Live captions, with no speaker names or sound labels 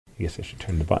guess I should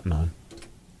turn the button on.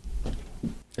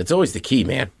 It's always the key,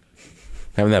 man.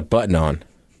 Having that button on.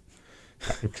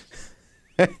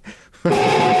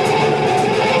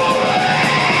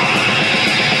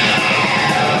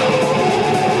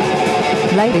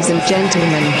 Ladies and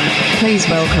gentlemen, please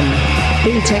welcome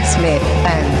B-Tech Smith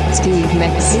and Steve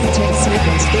Migs. B-Tech Smith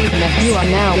and Steve Migs. You are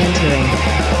now entering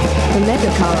the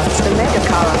MegaCast. The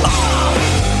MegaCast.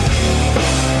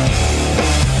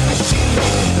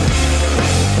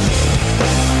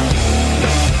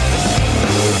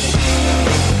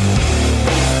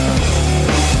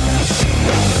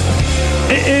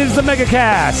 It is the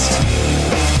MegaCast.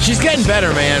 She's getting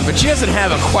better, man, but she doesn't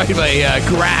have quite a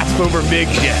grasp over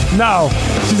Migs yet. No,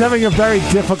 she's having a very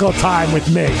difficult time with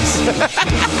Migs.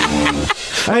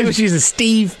 I think she's a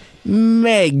Steve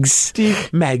Migs. Steve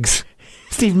Migs.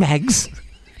 Steve Migs.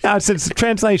 No, it's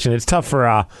translation. It's tough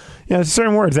for,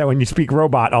 certain words that when you speak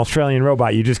Australian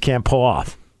robot, you just can't pull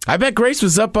off. I bet Grace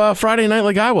was up Friday night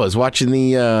like I was, watching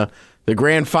the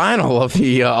grand final of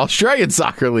the Australian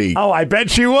Soccer League. Oh, I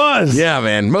bet she was. Yeah,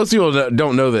 man. Most people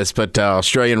don't know this, but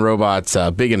Australian robots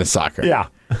big into soccer. Yeah,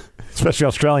 especially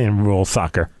Australian rule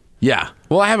soccer. Yeah.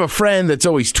 Well, I have a friend that's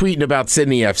always tweeting about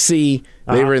Sydney FC.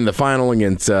 They were in the final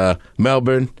against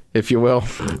Melbourne, if you will.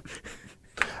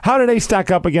 How do they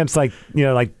stack up against, like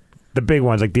the big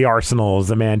ones, like the Arsenals,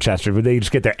 the Manchester? Would they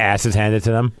just get their asses handed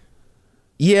to them?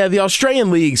 Yeah, the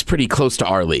Australian league's pretty close to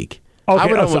our league. Okay.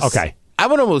 I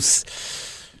would almost,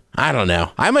 I don't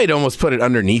know. I might almost put it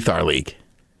underneath our league.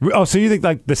 Oh, so you think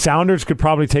like the Sounders could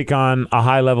probably take on a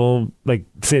high level like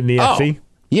Sydney FC?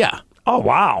 Yeah. Oh,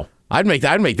 wow. I'd make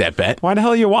that bet. Why the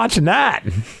hell are you watching that?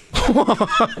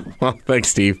 Well, thanks,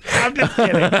 Steve. I'm just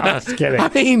kidding. I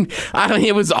mean,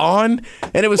 it was on,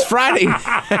 and it was Friday.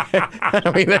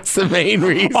 I mean, that's the main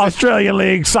reason. Australian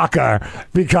League Soccer,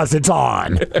 because it's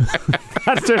on.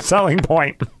 That's their selling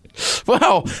point.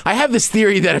 Well, I have this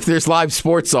theory that if there's live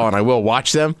sports on, I will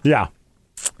watch them. Yeah.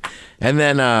 And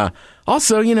then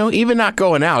also, even not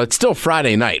going out, it's still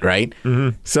Friday night, right?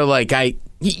 Mm-hmm. So, I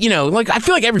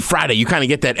feel like every Friday you kind of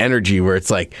get that energy where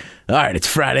it's like, all right, it's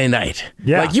Friday night.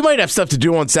 Yeah. Like, you might have stuff to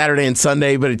do on Saturday and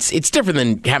Sunday, but it's different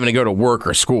than having to go to work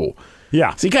or school.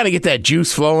 Yeah. So you kind of get that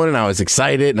juice flowing, and I was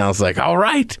excited, and I was like, all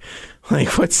right,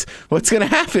 like, what's going to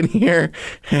happen here?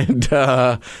 And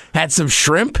had some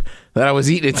shrimp that I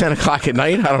was eating at 10 o'clock at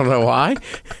night. I don't know why.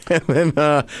 And then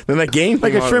that game.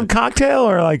 Like a shrimp cocktail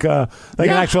or like an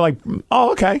actual,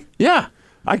 oh, okay. Yeah.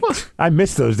 I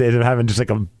miss those days of having just like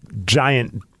a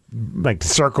giant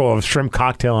circle of shrimp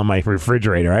cocktail in my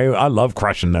refrigerator. I love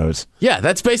crushing those. Yeah,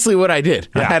 that's basically what I did.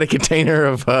 Yeah. I had a container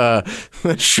of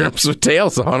shrimps with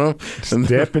tails on them. And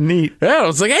dip and eat. Yeah, I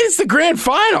was like, hey, it's the grand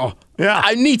final. Yeah.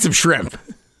 I need some shrimp.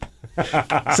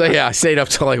 So, yeah, I stayed up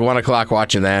till 1 o'clock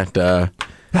watching that.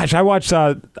 Gosh, I watched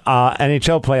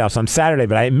NHL playoffs on Saturday,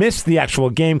 but I missed the actual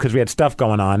game because we had stuff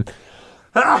going on.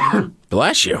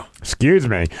 Bless you. Excuse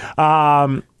me.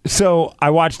 So I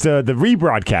watched the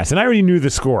rebroadcast, and I already knew the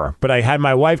score, but I had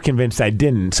my wife convinced I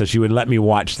didn't, so she would let me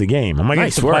watch the game. I'm like,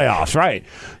 nice it's the playoffs, right?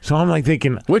 So I'm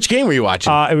thinking... Which game were you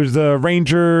watching? It was the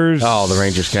Rangers... Oh, the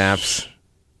Rangers Caps.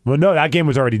 Well, no, that game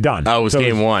was already done. Oh, it was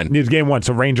game one. It was game one,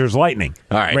 so Rangers Lightning.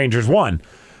 All right. Rangers won.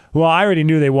 Well, I already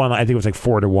knew they won. I think it was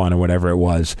 4-1 or whatever it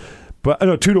was. But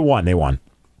no, 2-1 they won.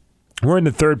 We're in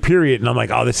the third period, and I'm like,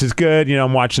 oh, this is good.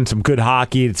 I'm watching some good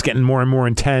hockey. It's getting more and more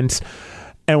intense.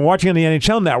 And watching on the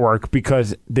NHL Network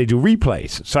because they do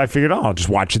replays. So I figured, I'll just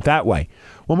watch it that way.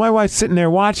 Well, my wife's sitting there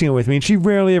watching it with me, and she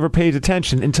rarely ever pays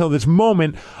attention until this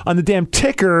moment on the damn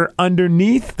ticker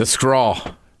underneath. The scroll.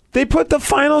 They put the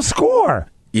final score.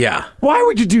 Yeah. Why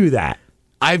would you do that?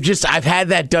 I've had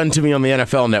that done to me on the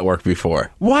NFL Network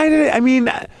before. Why did it? I mean,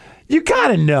 you got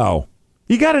to know.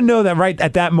 You got to know that right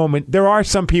at that moment, there are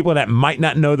some people that might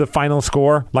not know the final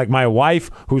score, like my wife,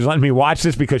 who's letting me watch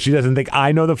this because she doesn't think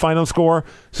I know the final score.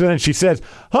 So then she says,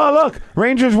 oh, look,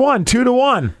 Rangers won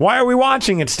 2-1. Why are we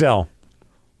watching it still?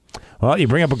 Well, you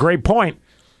bring up a great point.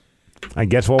 I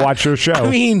guess we'll watch your show. I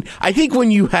mean, I think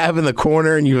when you have in the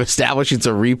corner and you establish it's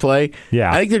a replay,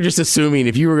 yeah. I think they're just assuming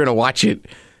if you were going to watch it,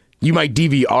 you might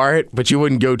DVR it, but you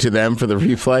wouldn't go to them for the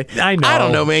replay. I know. I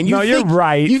don't know, man. You're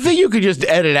right. You think you could just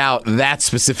edit out that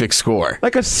specific score?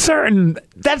 That's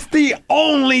the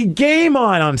only game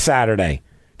on Saturday.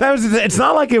 It's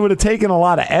not like it would have taken a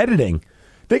lot of editing.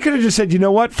 They could have just said, you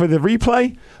know what, for the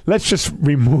replay, let's just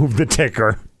remove the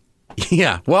ticker.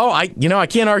 Yeah. Well, I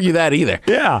can't argue that either.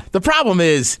 Yeah. The problem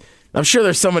is, I'm sure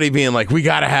there's somebody being like, we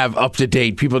got to have up to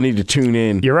date. People need to tune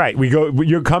in. You're right.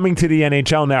 You're coming to the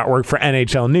NHL Network for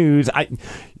NHL news.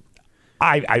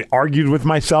 I argued with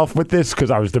myself with this because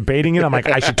I was debating it. I'm like,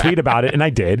 I should tweet about it, and I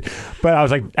did. But I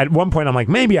was like, at one point, I'm like,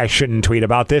 maybe I shouldn't tweet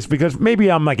about this because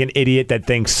maybe I'm like an idiot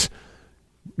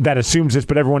that assumes this,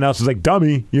 but everyone else is like,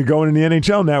 dummy, you're going in the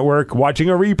NHL Network, watching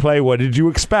a replay. What did you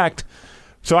expect?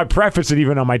 So I preface it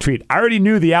even on my tweet. I already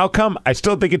knew the outcome. I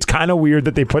still think it's kind of weird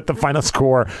that they put the final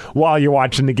score while you're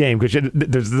watching the game because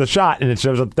there's the shot and it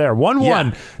shows up there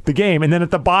 1-1 the game, and then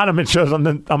at the bottom it shows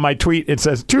on my tweet it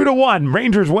says 2-1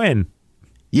 Rangers win.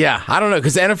 Yeah, I don't know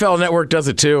because the NFL Network does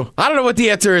it too. I don't know what the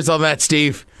answer is on that,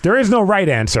 Steve. There is no right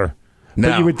answer. No.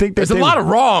 But you would think that there's a lot of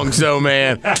wrongs, though,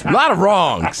 man. A lot of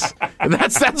wrongs. And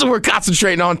that's what we're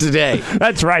concentrating on today.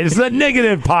 That's right. It's a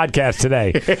negative podcast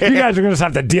today. You guys are going to just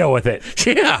have to deal with it.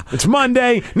 Yeah. It's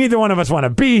Monday. Neither one of us want to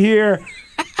be here.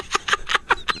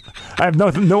 I have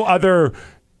no other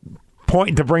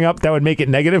point to bring up that would make it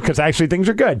negative because actually things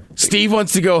are good. Steve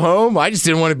wants to go home. I just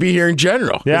didn't want to be here in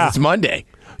general. Yeah. It's Monday.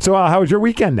 So how was your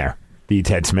weekend there, the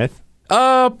Ted Smith?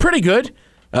 Pretty good.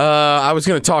 I was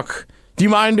going to talk... Do you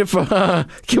mind if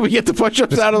can we get the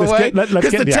push-ups out of the way?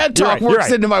 Because the TED Talk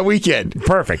works into my weekend.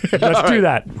 Perfect. Let's do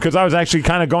that. Because I was actually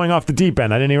kind of going off the deep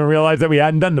end. I didn't even realize that we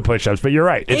hadn't done the push-ups. But you're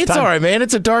right. It's all right, man.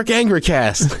 It's a dark anger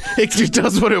cast. It just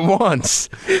does what it wants.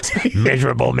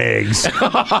 Miserable Migs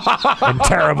and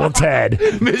terrible Ted.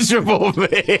 Miserable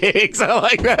Migs. I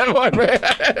like that one,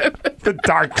 man. The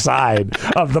dark side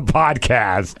of the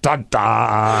podcast. Dun,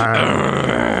 dun.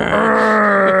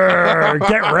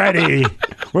 Get ready.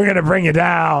 We're going to bring you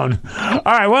down. All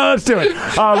right, well, let's do it.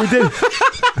 We did.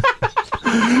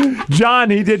 John,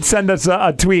 he did send us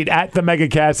a tweet at the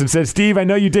MegaCast and says, Steve, I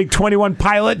know you dig 21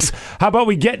 Pilots. How about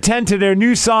we get 10 to their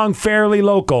new song, Fairly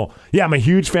Local? Yeah, I'm a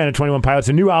huge fan of 21 Pilots.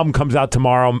 A new album comes out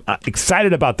tomorrow. I'm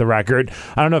excited about the record.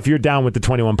 I don't know if you're down with the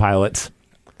 21 Pilots.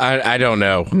 I don't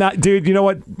know. Dude, you know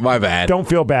what? My bad. Don't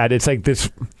feel bad. It's like this...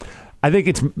 I think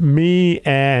it's me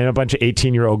and a bunch of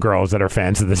 18-year-old girls that are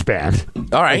fans of this band.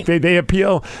 All right. Like they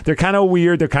appeal. They're kind of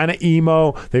weird. They're kind of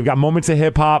emo. They've got moments of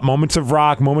hip-hop, moments of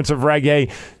rock, moments of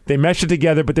reggae. They mesh it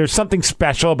together, but there's something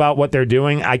special about what they're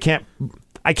doing. I can't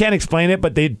explain it,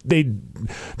 but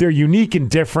they're unique and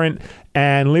different.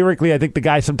 And lyrically, I think the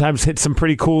guy sometimes hits some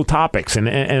pretty cool topics and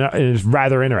is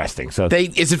rather interesting. So,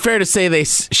 is it fair to say they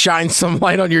shine some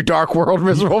light on your dark world,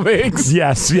 miserable Migs?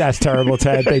 Yes, terrible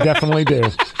Ted. They definitely do.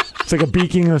 It's like a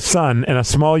beacon of sun and a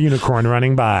small unicorn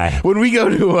running by. When we go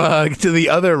to the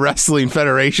other wrestling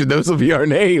federation, those will be our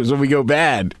names when we go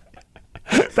bad.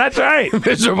 That's right.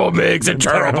 Miserable Migs and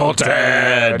terrible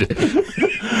Ted.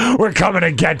 We're coming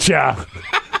to get ya.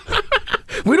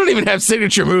 We don't even have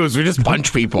signature moves. We just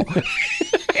punch people.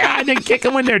 Yeah, and then kick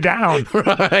them when they're down.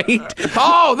 Right.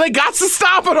 Oh, they got to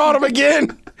stop it on them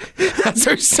again. That's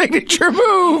their signature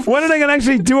move. When are they going to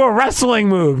actually do a wrestling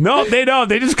move? No, they don't.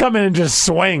 They just come in and just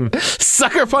swing.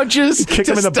 Sucker punches. Kick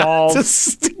them in the balls.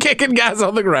 Just kicking guys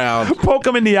on the ground. Poke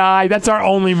them in the eye. That's our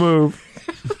only move.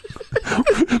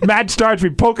 Match starts, we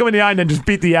poke him in the eye and then just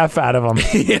beat the F out of him.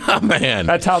 Yeah, man.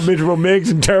 That's how miserable Migs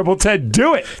and terrible Ted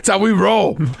do it. That's how we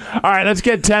roll. All right, let's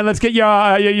get 10. Let's get your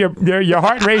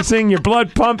heart racing, your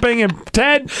blood pumping, and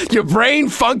Ted, your brain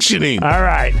functioning. All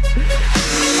right.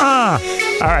 All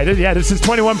right. Yeah, this is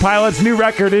 21 Pilots. New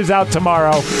record is out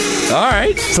tomorrow. All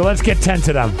right. So let's get 10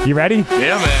 to them. You ready?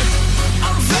 Yeah, man.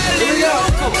 Here we go.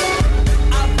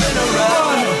 I've been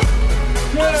around.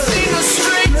 I've seen the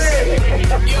streets.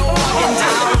 You're walking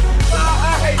down.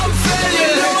 I'm fairly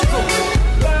local.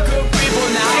 Good people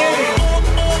now.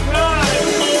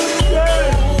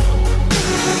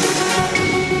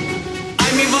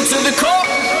 I'm evil to the core.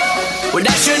 What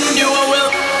I shouldn't do, I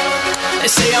will. They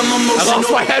say I'm emotional. I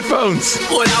lost my headphones.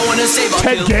 What I want to say about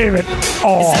Ted gave it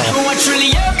all. Is that who I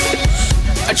truly am?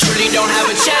 I truly don't have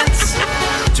a chance.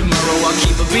 Tomorrow I'll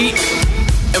keep a beat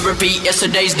and repeat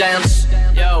yesterday's dance.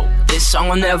 Yo, this song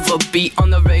will never be on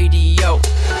the radio.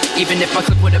 Even if I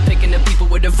click with a pick and the people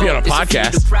with a vote. Yeah, a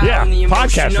podcast. Yeah,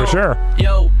 podcast for sure.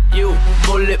 Yo, you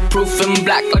bulletproof and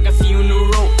black like a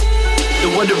funeral.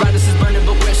 The wonder riders is burning,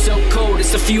 but we're so cold.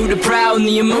 It's the few, the proud, and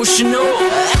the emotional.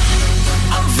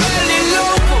 I'm fairly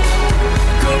local.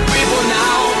 Good people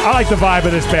now. I like the vibe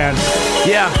of this band.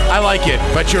 Yeah, I like it.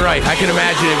 But you're right. I can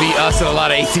imagine it'd be us and a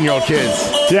lot of 18-year-old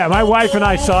kids. Yeah, my wife and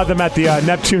I saw them at the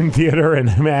Neptune Theater,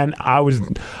 and man, I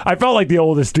felt like the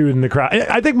oldest dude in the crowd.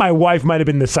 I think my wife might have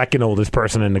been the second oldest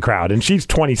person in the crowd, and she's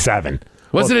 27.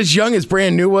 Was it as young as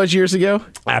Brand New was years ago?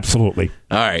 Absolutely.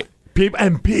 All right.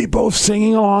 People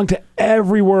singing along to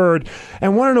every word.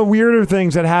 And one of the weirder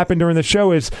things that happened during the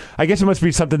show is, I guess it must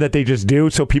be something that they just do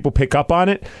so people pick up on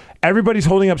it. Everybody's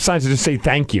holding up signs to just say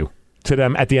thank you to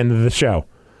them at the end of the show.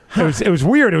 It was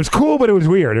weird. It was cool, but it was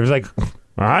weird. It was like,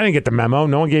 well, I didn't get the memo.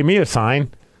 No one gave me a sign.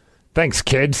 Thanks,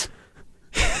 kids.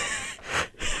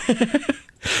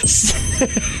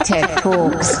 TED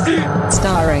Talks,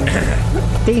 starring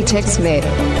B-Tech Smith.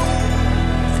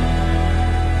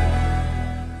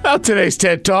 Well, today's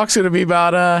TED Talk's going to be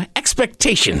about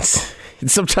expectations. And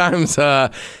sometimes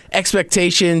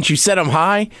expectations, you set them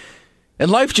high, and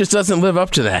life just doesn't live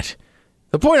up to that.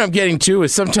 The point I'm getting to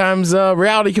is sometimes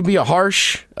reality can be a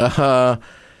harsh reality.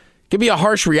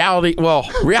 Well,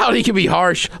 reality can be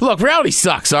harsh. Look, reality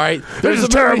sucks, all right? There's a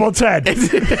terrible Ted.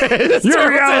 Your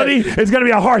reality is going to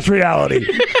be a harsh reality.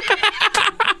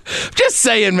 Just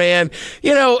saying, man.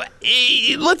 You know,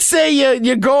 let's say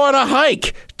you go on a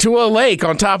hike to a lake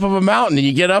on top of a mountain, and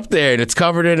you get up there, and it's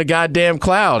covered in a goddamn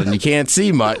cloud, and you can't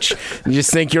see much. You just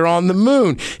think you're on the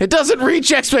moon. It doesn't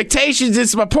reach expectations,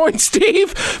 is my point,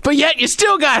 Steve. But yet, you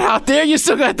still got out there, you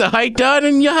still got the hike done,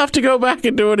 and you have to go back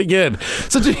and do it again.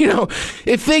 So, you know,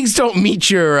 if things don't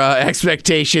meet your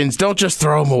expectations, don't just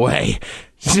throw them away.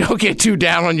 Don't get too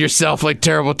down on yourself like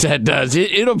Terrible Ted does.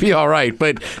 It'll be all right,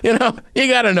 but, you know, you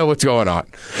got to know what's going on.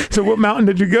 So what mountain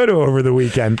did you go to over the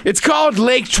weekend? It's called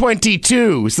Lake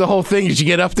 22. It's the whole thing is you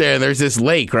get up there and there's this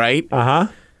lake, right? Uh-huh.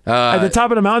 At the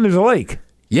top of the mountain, there's a lake.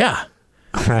 Yeah.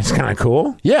 That's kind of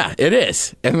cool. Yeah, it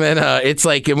is. And then it's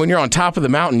like when you're on top of the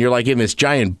mountain, you're like in this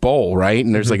giant bowl, right?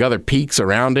 And there's like other peaks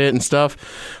around it and stuff.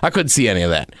 I couldn't see any of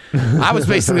that. I was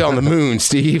basically on the moon,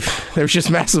 Steve. There was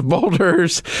just massive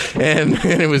boulders, and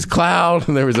it was cloud,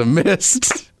 and there was a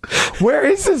mist. Where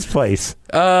is this place?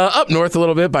 Up north a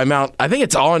little bit by Mount. I think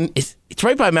it's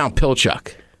right by Mount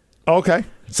Pilchuck. Okay.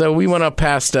 So we went up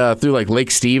past through like Lake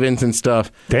Stevens and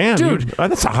stuff. Damn, dude,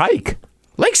 that's a hike.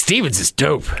 Lake Stevens is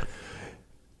dope.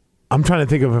 I'm trying to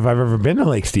think of if I've ever been to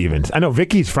Lake Stevens. I know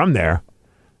Vicky's from there.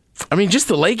 I mean, just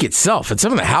the lake itself, and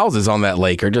some of the houses on that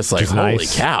lake are just like, holy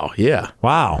nice. cow, yeah.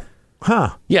 Wow.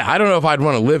 Huh. Yeah, I don't know if I'd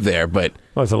want to live there, but...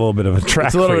 Well, it's a little bit of a trek.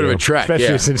 It's a little bit of a trek,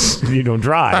 especially since you don't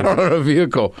drive. I don't own a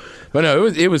vehicle. But no,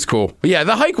 it was cool. But yeah,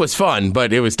 the hike was fun,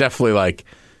 but it was definitely like,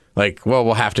 well,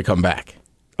 we'll have to come back.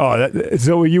 Oh,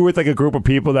 so were you with like a group of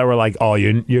people that were like, oh,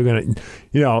 you're going to,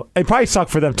 you know, it probably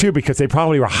sucked for them too because they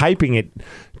probably were hyping it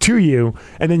to you.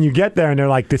 And then you get there and they're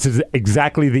like, this is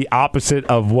exactly the opposite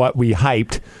of what we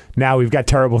hyped. Now we've got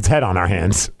Terrible Ted on our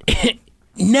hands.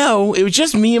 No, it was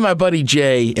just me and my buddy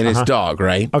Jay and his dog,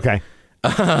 right? Okay.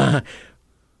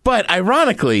 But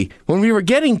ironically, when we were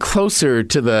getting closer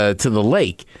to the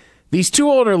lake, these two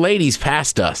older ladies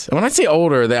passed us. And when I say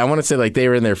older, I want to say like they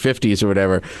were in their 50s or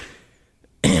whatever.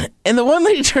 And the one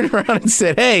lady turned around and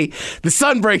said, hey, the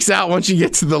sun breaks out once you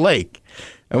get to the lake.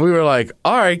 And we were like,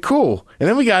 all right, cool. And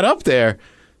then we got up there.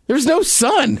 There was no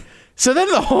sun. So then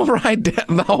the whole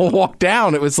the whole walk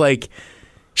down, it was like,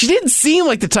 she didn't seem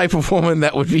like the type of woman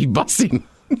that would be busting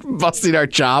our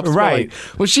chops. Right.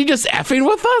 Like, was she just effing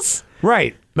with us?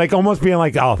 Right. Like almost being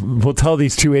like, oh, we'll tell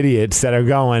these two idiots that are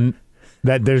going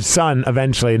that there's sun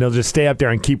eventually, and they'll just stay up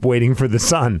there and keep waiting for the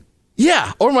sun.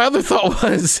 Yeah. Or my other thought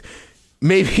was,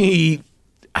 maybe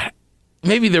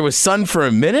there was sun for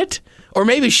a minute, or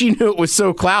maybe she knew it was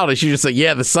so cloudy. She was just like,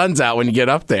 yeah, the sun's out when you get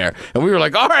up there. And we were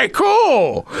like, all right,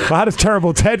 cool. Well, how does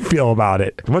Terrible Ted feel about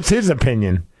it? What's his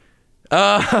opinion?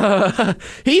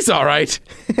 He's all right.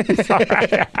 He's all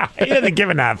right. He doesn't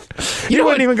give enough. You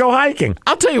wouldn't even go hiking.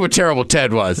 I'll tell you what Terrible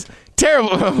Ted was.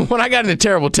 When I got into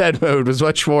Terrible Ted mode was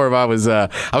much more of I was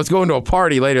going to a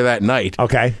party later that night.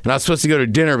 Okay. And I was supposed to go to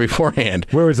dinner beforehand.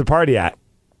 Where was the party at?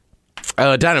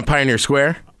 Down in Pioneer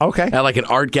Square. Okay. At like an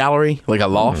art gallery, like a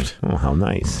loft. Oh, how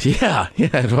nice. Yeah,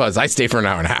 it was. I stayed for an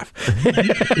hour and a half.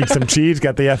 Eat some cheese,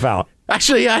 got the F out.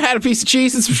 Actually, I had a piece of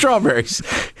cheese and some strawberries.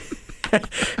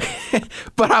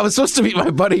 But I was supposed to meet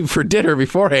my buddy for dinner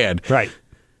beforehand. Right.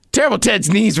 Terrible Ted's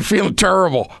knees were feeling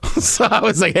terrible. So I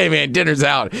was like, hey, man, dinner's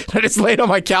out. I just laid on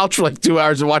my couch for like 2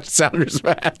 hours and watched the Sounders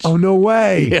match. Oh, no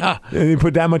way. Yeah. And you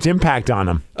put that much impact on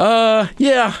him.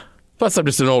 Yeah. Plus, I'm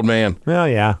just an old man. Well,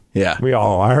 yeah. Yeah. We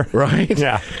all are. Right?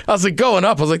 Yeah. I was like, going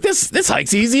up, I was like, this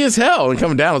hike's easy as hell. And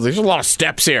coming down, I was like, there's a lot of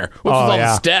steps here. What's with all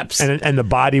the steps? And the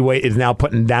body weight is now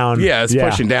putting down. Yeah, it's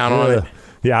pushing down on it.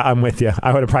 Yeah, I'm with you.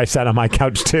 I would have probably sat on my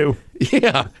couch, too.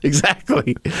 Yeah,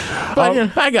 exactly.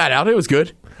 But I got out. It was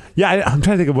good. Yeah, I'm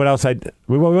trying to think of what else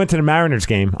we went to the Mariners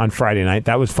game on Friday night.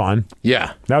 That was fun.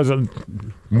 Yeah. That was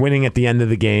winning at the end of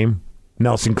the game.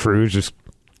 Nelson Cruz just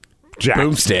jacked.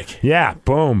 Boomstick. Yeah,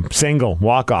 boom. Single.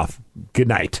 Walk off. Good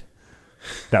night.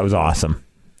 That was awesome.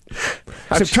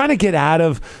 So trying to get out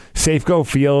of Safeco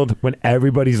Field when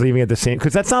everybody's leaving at the same,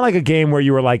 because that's not like a game where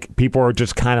you were like people are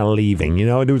just kind of leaving. You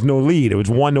know, there was no lead. It was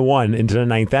 1-1 into the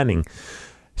ninth inning.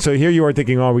 So here you are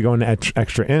thinking, oh, are we going to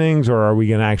extra innings or are we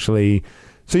going to actually?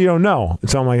 So you don't know.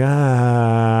 So I'm like,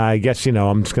 I guess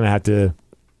I'm just going to have to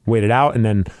wait it out. And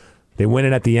then They win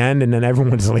it at the end, and then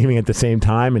everyone's leaving at the same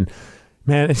time. And,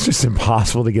 man, it's just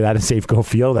impossible to get out of Safeco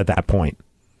Field at that point.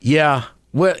 Yeah.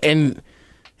 Well, and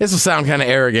this will sound kind of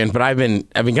arrogant, but I've been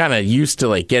kind of used to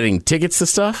like getting tickets to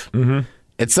stuff. Mm-hmm.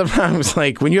 And sometimes,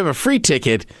 like, when you have a free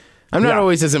ticket, I'm not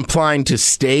always as inclined to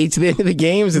stay to the end of the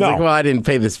games. It's like, well, I didn't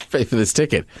pay for this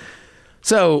ticket.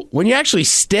 So when you actually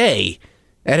stay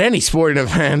at any sporting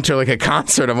event or like a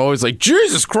concert, I'm always like,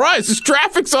 Jesus Christ, this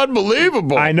traffic's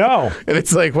unbelievable. I know. And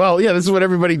it's like, well, yeah, this is what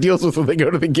everybody deals with when they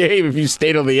go to the game if you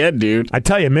stay till the end, dude. I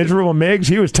tell you, miserable Migs,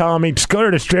 he was telling me, just go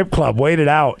to the strip club, wait it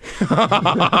out.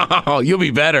 Oh, you'll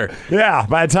be better. Yeah,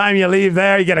 by the time you leave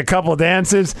there, you get a couple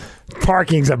dances.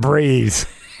 Parking's a breeze.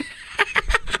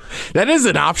 That is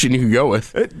an option you can go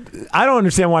with. I don't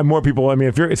understand why more people, I mean,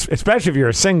 especially if you're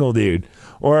a single dude,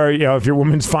 or if your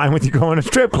woman's fine with you going to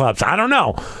strip clubs. I don't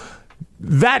know.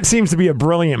 That seems to be a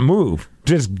brilliant move.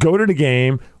 Just go to the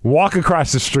game, walk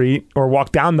across the street, or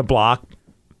walk down the block,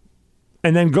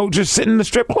 and then go just sit in the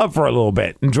strip club for a little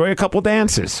bit. Enjoy a couple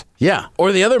dances. Yeah.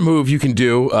 Or the other move you can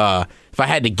do, if I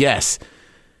had to guess,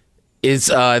 is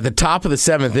at the top of the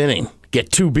 7th inning,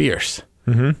 get 2 beers.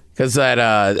 Because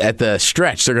at the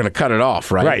stretch, they're going to cut it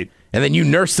off, right? Right. And then you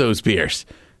nurse those beers.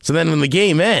 So then when the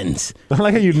game ends... I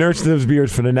like how you nurse those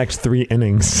beers for the next 3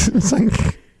 innings. It's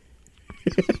like...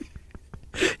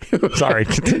 Sorry.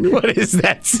 Continue. What is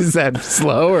that? Is that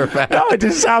slow or fast? No, it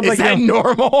just sounds like... Is that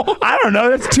normal? I don't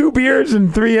know. That's 2 beers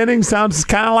in 3 innings. Sounds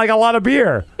kind of like a lot of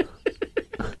beer.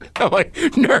 I'm like,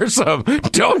 nurse them.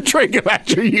 Don't drink them at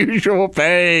your usual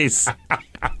pace.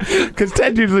 Because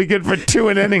 10's usually good for 2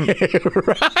 an inning.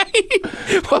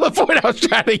 Right? Well, the point I was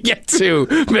trying to get to,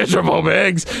 miserable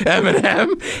Migs,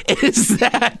 Eminem, is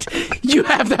that you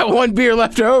have that 1 beer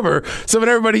left over. So when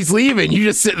everybody's leaving, you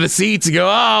just sit in the seats and go,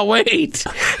 oh, wait.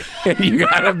 And you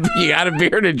got a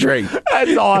beer to drink.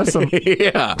 That's awesome.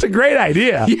 Yeah. It's a great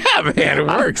idea. Yeah, man, it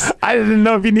works. I didn't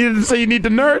know if you needed to say you need to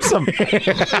nurse them.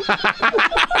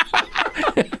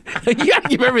 You got to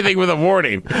give everything with a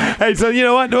warning. Hey, so you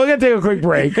know what? We're going to take a quick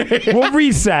break. We'll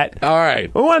reset. All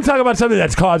right. We want to talk about something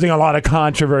that's causing a lot of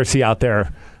controversy out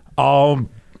there. All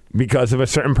because of a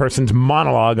certain person's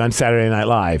monologue on Saturday Night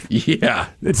Live. Yeah.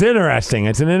 It's interesting.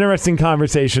 It's an interesting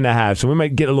conversation to have. So we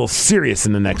might get a little serious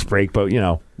in the next break, but,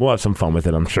 we'll have some fun with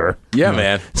it, I'm sure. Yeah,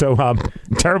 man. So,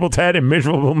 Terrible Ted and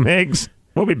Miserable Migs,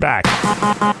 we'll be back.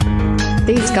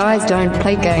 These guys don't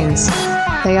play games.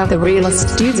 They are the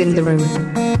realest dudes in the room.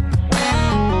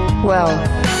 Well,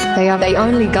 they are the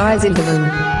only guys in the room.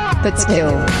 But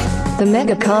still, the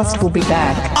MegaCast will be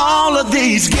back. All of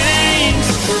these games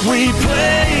we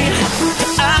play,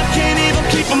 I can't even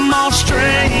keep them all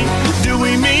straight. Do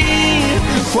we mean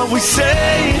what we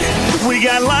say? We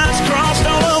got lines crossed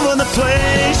all over the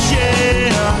place,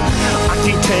 yeah. I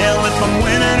can't tell if I'm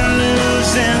winning or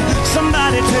losing.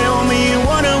 Somebody tell me,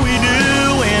 what are we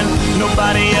doing?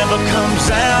 Nobody ever comes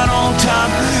out on top.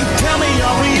 Tell me,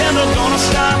 are we ever gonna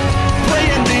stop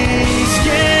playing these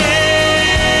games?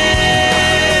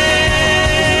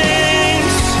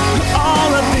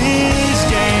 All of these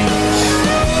games.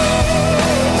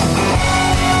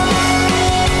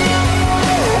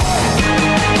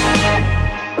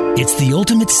 It's the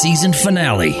ultimate season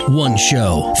finale. One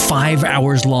show, 5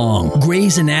 hours long.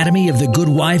 Grey's Anatomy of the Good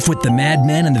Wife with the Mad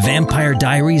Men and the Vampire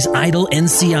Diaries Idol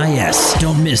NCIS.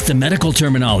 Don't miss the medical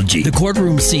terminology, the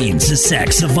courtroom scenes, the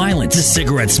sex, the violence, the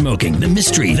cigarette smoking, the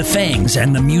mystery, the fangs,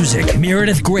 and the music.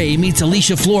 Meredith Grey meets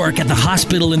Alicia Florrick at the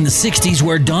hospital in the 60s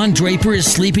where Don Draper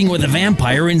is sleeping with a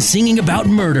vampire and singing about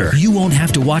murder. You won't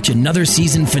have to watch another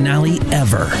season finale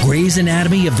ever. Grey's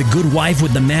Anatomy of the Good Wife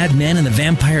with the Mad Men and the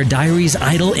Vampire Diaries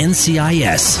Idol NCIS.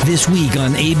 This week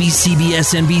on ABC,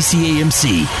 CBS, NBC,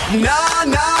 AMC. No,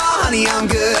 honey, I'm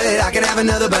good. I could have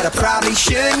another, but I probably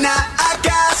should not. I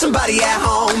got somebody at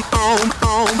home.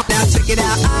 Now check it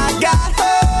out. I got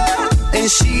her,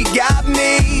 and she got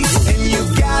me. And you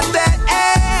got that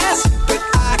ass, but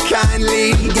I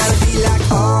kindly gotta be like,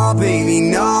 oh, baby,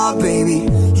 no,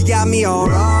 baby. You got me all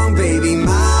wrong, baby.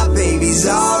 My baby's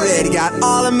already got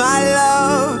all of my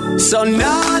love. So no,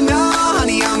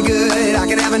 honey, I'm good. I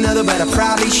could have another, but I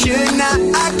probably should not.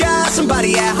 I got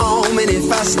somebody at home, and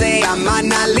if I stay, I might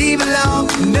not leave alone.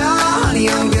 No, honey,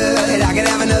 I'm good. I could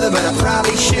have another, but I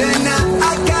probably should not.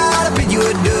 I gotta bid you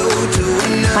adieu to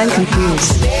another. I'm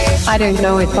confused. I don't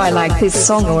know if I like this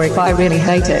song or if I really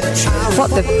hate it.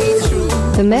 What the?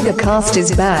 The MegaCast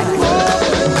is back.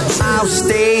 I'll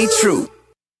stay true.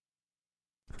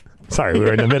 Sorry, we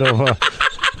were in the middle of a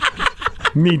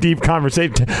knee-deep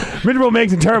conversation. Miserable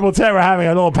Migs and Terrible Ted were having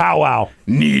a little powwow.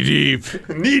 Knee-deep.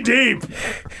 Knee-deep.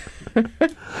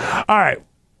 All right.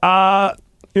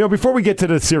 Before we get to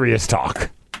the serious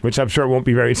talk, which I'm sure won't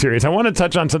be very serious. I want to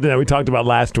touch on something that we talked about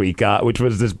last week, which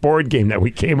was this board game that we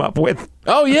came up with.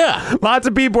 Oh, yeah. Lots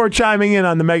of people are chiming in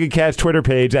on the MegaCast Twitter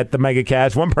page at the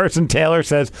MegaCast. One person, Taylor,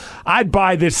 says, I'd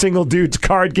buy this single dude's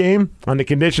card game on the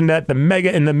condition that the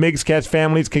Mega and the MigsCast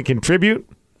families can contribute.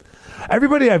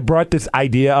 Everybody I've brought this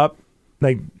idea up,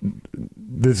 like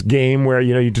this game where,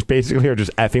 you just basically are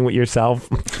just effing with yourself.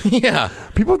 Yeah.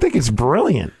 People think it's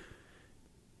brilliant.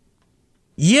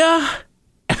 Yeah.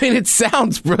 I mean, it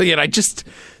sounds brilliant.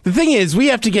 The thing is, we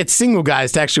have to get single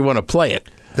guys to actually want to play it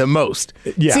the most.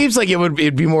 Yeah. Seems like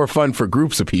it'd be more fun for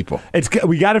groups of people.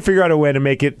 We got to figure out a way to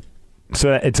make it so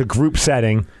that it's a group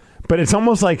setting, but it's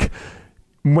almost like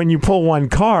when you pull one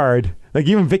card, like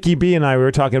even Vicky B and I, we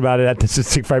were talking about it at the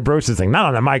cystic fibrosis thing, not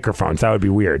on the microphones, that would be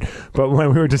weird, but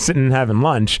when we were just sitting and having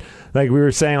lunch, like we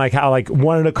were saying like how like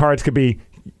one of the cards could be,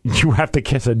 you have to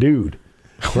kiss a dude,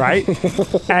 right?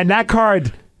 And that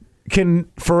card can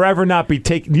forever not be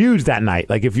used that night.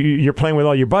 Like if you're playing with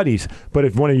all your buddies, but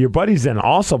if one of your buddies then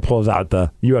also pulls out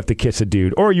you have to kiss a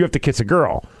dude, or you have to kiss a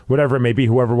girl, whatever it may be,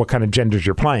 what kind of genders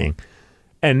you're playing.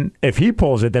 And if he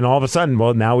pulls it, then all of a sudden,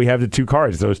 well, now we have the two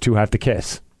cards. Those two have to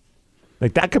kiss.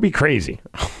 Like, that could be crazy.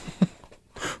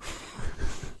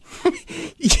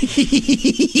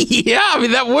 Yeah, I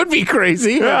mean, that would be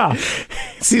crazy. Yeah.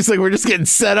 Seems like we're just getting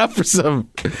set up for some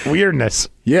weirdness.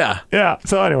 Yeah. Yeah.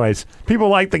 So anyways, people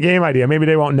like the game idea. Maybe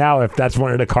they won't now if that's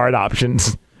one of the card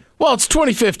options. Well, it's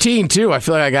 2015, too. I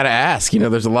feel like I got to ask.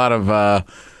 There's a lot of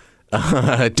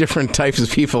different types of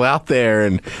people out there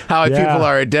and how people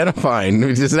are identifying.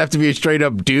 Does it have to be a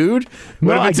straight-up dude?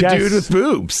 What if it's a dude with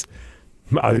boobs?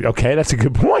 Okay, that's a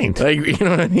good point. Like, you know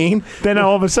what I mean? Then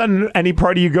all of a sudden, any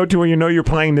party you go to where you're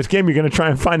playing this game, you're going to try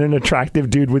and find an attractive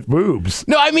dude with boobs.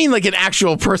 No, I mean like an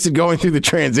actual person going through the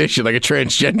transition, like a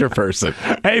transgender person.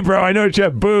 Hey, bro, I know that you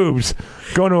have boobs.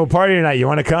 Going to a party tonight. You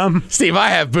want to come? Steve, I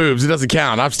have boobs. It doesn't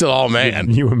count. I'm still all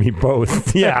man. You and me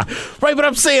both. Yeah. Right, but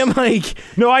I'm saying like...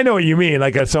 No, I know what you mean.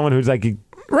 Like someone who's like...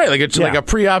 Right, like a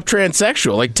pre-op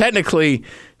transsexual. Like technically...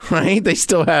 Right? They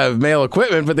still have male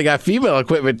equipment, but they got female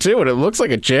equipment too, and it looks like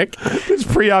a chick. This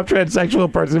pre-op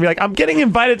transsexual person will be like, I'm getting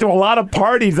invited to a lot of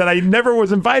parties that I never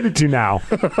was invited to now.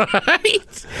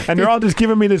 Right? And they're all just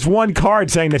giving me this one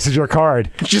card saying this is your card.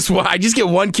 I just get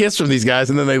one kiss from these guys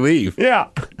and then they leave. Yeah.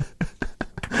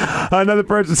 Another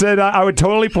person said, I would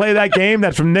totally play that game.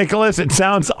 That's from Nicholas. It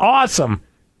sounds awesome.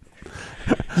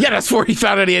 Yeah, that's where he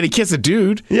found out he had to kiss a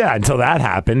dude. Yeah, until that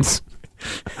happens.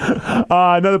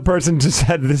 Another person just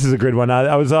said, this is a good one.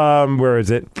 I was, where is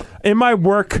it? In my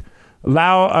work,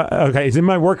 it's in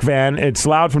my work van. It's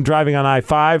loud from driving on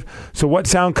I-5. So what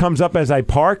sound comes up as I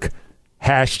park?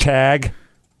 Hashtag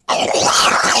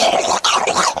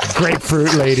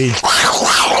grapefruit lady.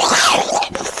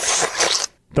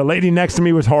 The lady next to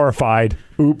me was horrified.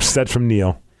 Oops, that's from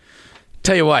Neil.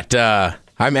 Tell you what,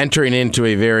 I'm entering into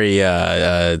a very...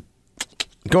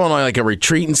 going on like a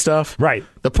retreat and stuff. Right.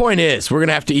 The point is, we're going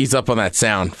to have to ease up on that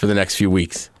sound for the next few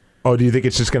weeks. Oh, do you think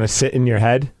it's just going to sit in your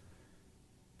head?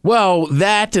 Well,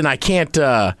 that and I can't,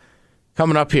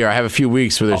 coming up here, I have a few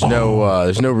weeks where there's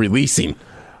no releasing.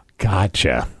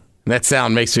 Gotcha. And that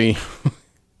sound makes me...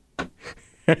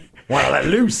 Want to let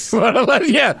loose.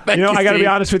 Yeah. I got to be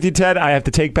honest with you, Ted. I have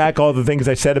to take back all the things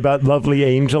I said about Lovely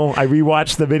Angel. I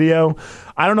rewatched the video.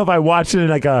 I don't know if I watched it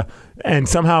in and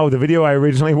somehow the video I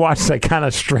originally watched, I kind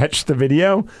of stretched the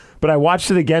video, but I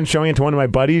watched it again, showing it to one of my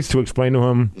buddies to explain to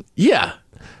him. Yeah.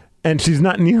 And she's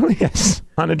not nearly as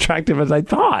unattractive as I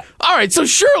thought. All right, so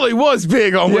Shirley was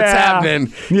big on what's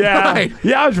happening. Yeah. Right.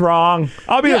 Yeah, I was wrong.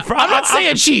 I'm not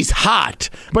saying she's hot.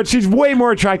 But she's way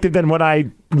more attractive than what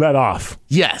I let off.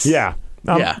 Yes. Yeah.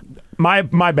 Yeah. My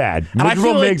bad.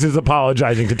 Miserable Migs is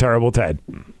apologizing to Terrible Ted.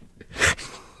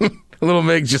 Little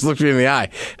Migs just looked me in the eye.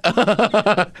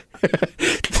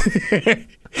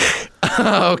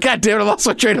 Oh, God damn it, I lost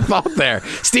my train of thought there.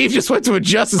 Steve just went to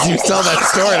adjust as he was telling that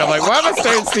story, and I'm like, why am I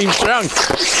staring at Steve's trunk?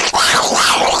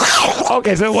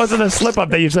 Okay, so it wasn't a slip-up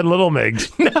that you said Little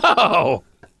Migs. No.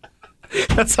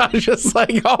 That's how I was just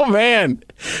like, oh, man.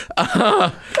 What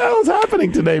the hell's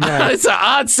happening today, man? It's an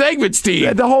odd segment,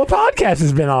 Steve. The whole podcast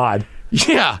has been odd.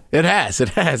 Yeah, it has. It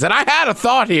has. And I had a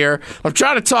thought here. I'm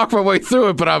trying to talk my way through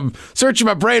it, but I'm searching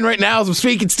my brain right now as I'm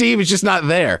speaking. Steve, it's just not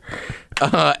there.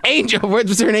 Angel,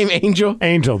 what's her name? Angel?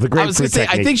 Angel, the grapefruit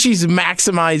technique. I think she's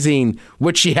maximizing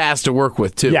what she has to work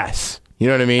with, too. Yes. You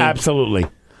know what I mean? Absolutely.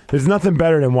 There's nothing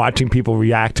better than watching people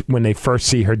react when they first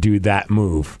see her do that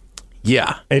move.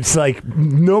 Yeah. It's like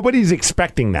nobody's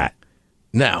expecting that.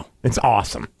 No. It's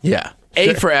awesome. Yeah.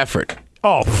 A for effort.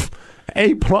 Oh,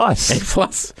 A+. A+.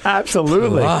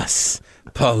 Absolutely.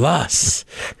 Plus.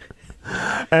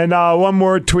 And one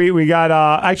more tweet. We got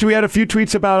actually we had a few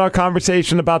tweets about our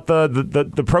conversation about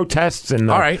the protests and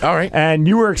All right. And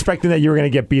you were expecting that you were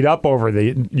going to get beat up over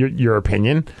your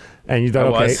opinion. And you thought,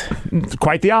 okay, it's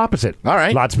quite the opposite. All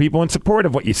right. Lots of people in support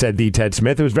of what you said, D. Ted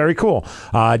Smith. It was very cool.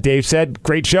 Dave said,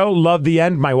 great show. Love the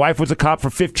end. My wife was a cop for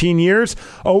 15 years.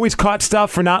 Always caught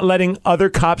stuff for not letting other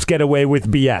cops get away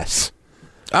with BS.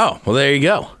 Oh, well, there you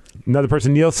go. Another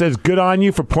person, Neil, says, good on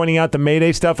you for pointing out the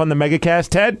Mayday stuff on the MegaCast,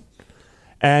 Ted.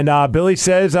 And Billy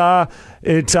says,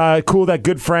 it's cool that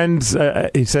good friends,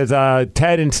 he says,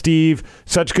 Ted and Steve,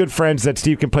 such good friends that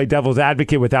Steve can play devil's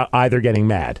advocate without either getting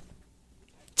mad.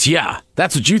 Yeah,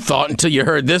 that's what you thought until you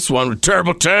heard this one with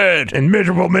Terrible Ted. And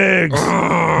Miserable Migs.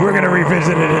 We're going to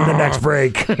revisit it in the next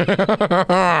break. We're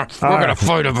going to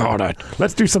fight about it.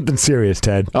 Let's do something serious,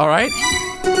 Ted. All right.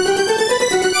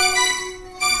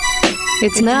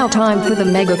 It's now time for the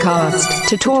MegaCast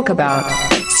to talk about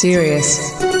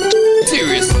serious.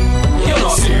 Serious. You're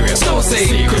not serious. Don't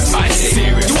say Chris Spicy.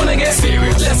 You wanna get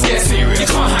serious? Let's get serious. You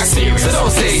can't hack serious. So don't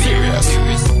say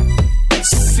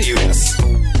serious.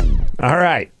 All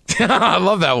right. I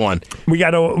love that one. We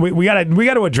got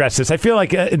to address this. I feel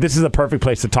like this is a perfect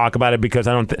place to talk about it because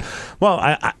I don't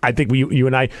I think you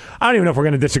and I don't even know if we're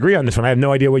going to disagree on this one. I have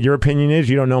no idea what your opinion is.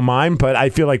 You don't know mine, but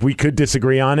I feel like we could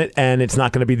disagree on it and it's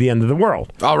not going to be the end of the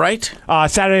world. All right.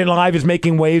 Saturday Night Live is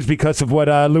making waves because of what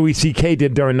Louis C.K.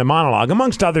 did during the monologue,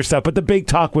 amongst other stuff, but the big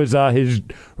talk was his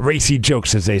racy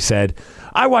jokes, as they said.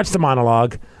 I watched the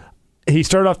monologue. He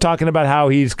started off talking about how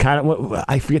he's kind of,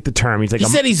 I forget the term. He's like, he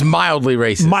said he's mildly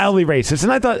racist. Mildly racist.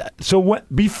 And I thought,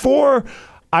 before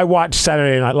I watched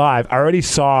Saturday Night Live, I already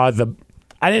saw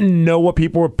I didn't know what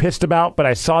people were pissed about, but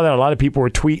I saw that a lot of people were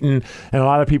tweeting and a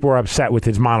lot of people were upset with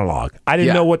his monologue. I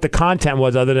didn't know what the content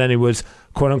was other than it was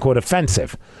quote unquote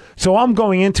offensive. So I'm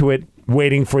going into it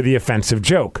waiting for the offensive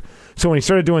joke. So when he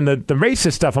started doing the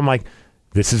racist stuff, I'm like,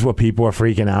 this is what people are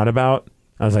freaking out about.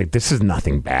 I was like, this is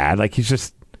nothing bad. Like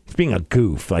he's being a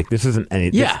goof. Like this isn't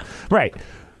anything. Yeah. Right.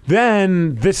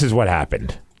 Then this is what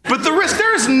happened. But there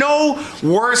is no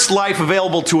worse life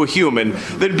available to a human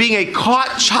than being a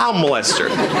caught child molester.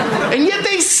 And yet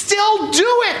they still do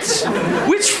it.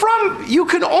 Which you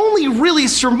can only really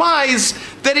surmise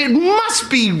that it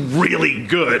must be really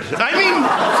good. I mean,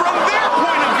 from their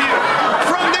point of view.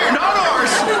 Not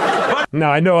ours. But no,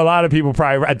 I know a lot of people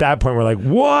probably at that point were like,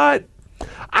 what?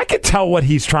 I could tell what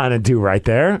he's trying to do right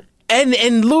there.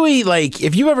 And Louis, like,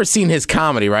 if you've ever seen his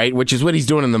comedy, right, which is what he's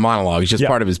doing in the monologue, it's just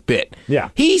part of his bit.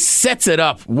 Yeah. He sets it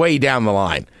up way down the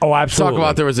line. Oh, absolutely. Talk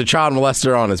about there was a child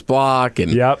molester on his block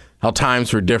and how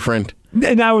times were different.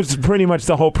 And that was pretty much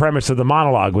the whole premise of the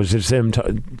monologue was just him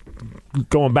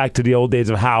going back to the old days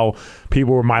of how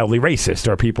people were mildly racist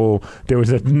or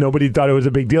nobody thought it was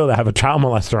a big deal to have a child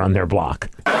molester on their block.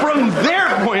 from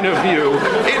their point of view,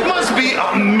 it must be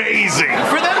amazing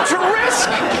for them to risk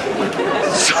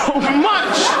so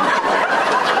much.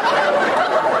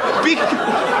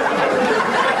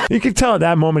 You can tell at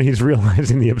that moment he's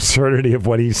realizing the absurdity of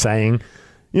what he's saying.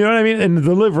 You know what I mean? And the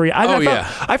delivery.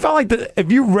 I felt like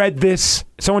if you read this,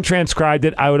 someone transcribed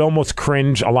it, I would almost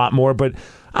cringe a lot more. But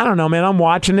I don't know, man. I'm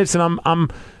watching this, and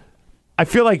I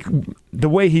feel like the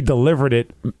way he delivered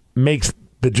it makes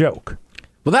the joke.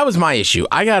 Well, that was my issue.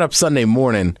 I got up Sunday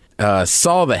morning,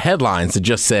 saw the headlines that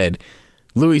just said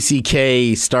Louis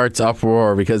C.K. starts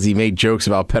uproar because he made jokes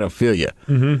about pedophilia.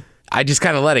 Mm-hmm. I just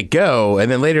kind of let it go, and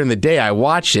then later in the day, I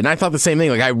watched it, and I thought the same thing.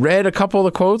 Like, I read a couple of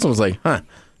the quotes and was like, huh,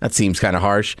 that seems kind of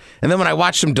harsh. And then when I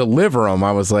watched him deliver them,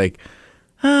 I was like,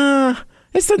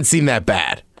 this doesn't seem that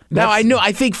bad. Now,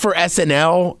 I think for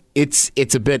SNL, it's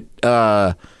a bit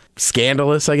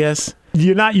scandalous, I guess.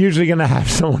 You're not usually going to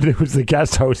have someone who's the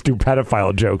guest host do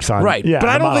pedophile jokes on. Right, but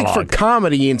I don't think for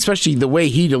comedy, and especially the way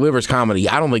he delivers comedy,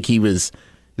 I don't think he was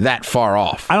that far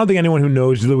off. I don't think anyone who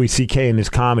knows Louis C.K. and his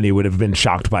comedy would have been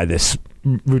shocked by this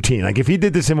routine. Like, if he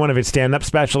did this in one of his stand-up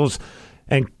specials,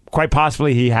 and quite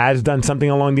possibly he has done something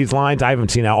along these lines. I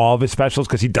haven't seen all of his specials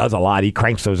because he does a lot. He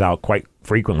cranks those out quite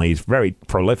frequently. He's very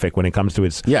prolific when it comes to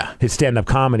his stand-up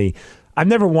comedy. I've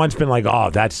never once been like, oh,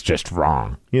 that's just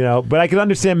wrong, you know? But I can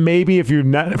understand maybe if you're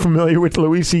not familiar with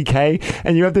Louis C.K.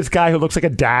 and you have this guy who looks like a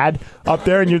dad up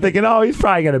there and you're thinking, oh, he's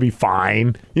probably going to be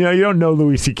fine. You know, you don't know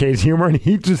Louis C.K.'s humor, and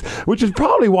which is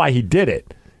probably why he did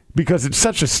it, because it's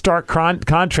such a stark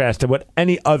contrast to what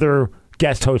any other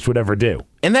guest host would ever do.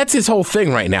 And that's his whole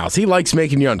thing right now, is he likes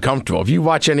making you uncomfortable. If you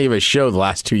watch any of his show the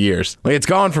last 2 years, like, it's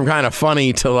gone from kind of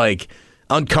funny to like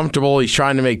uncomfortable. He's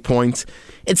trying to make points.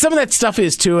 And some of that stuff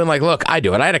is too, and like, look, I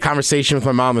do it. I had a conversation with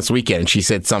my mom this weekend, and she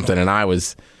said something, and I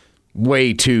was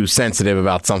way too sensitive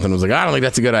about something. Was like, I don't think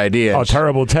that's a good idea. Oh,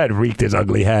 terrible Ted reeked his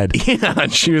ugly head. Yeah,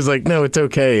 and she was like, no, it's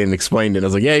okay, and explained it. I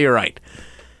was like, yeah, you're right.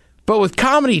 But with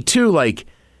comedy, too, like,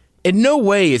 in no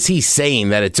way is he saying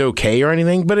that it's okay or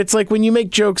anything, but it's like when you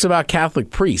make jokes about Catholic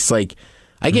priests, like,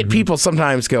 I get people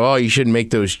sometimes go, oh, you shouldn't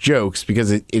make those jokes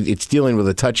because it's dealing with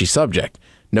a touchy subject.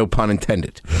 No pun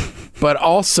intended. But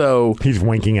also... He's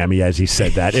winking at me as he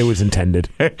said that. It was intended.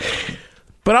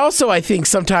 But also, I think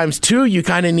sometimes, too, you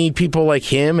kind of need people like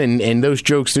him, and those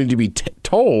jokes need to be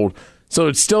told. So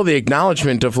it's still the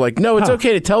acknowledgement of like, no, it's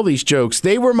okay to tell these jokes.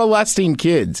 They were molesting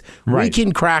kids. Right. We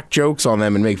can crack jokes on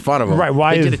them and make fun of them. Right.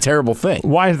 Why they did a terrible thing.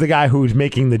 Why is the guy who's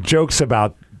making the jokes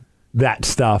about that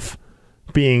stuff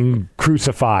being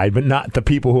crucified, but not the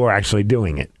people who are actually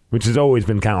doing it? Which has always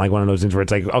been kind of like one of those things where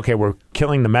it's like, okay, we're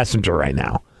killing the messenger right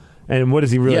now. And what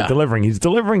is he really delivering? He's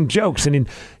delivering jokes, and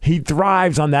he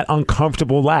thrives on that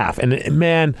uncomfortable laugh. And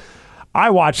man,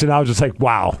 I watched it, and I was just like,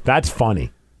 wow, that's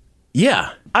funny.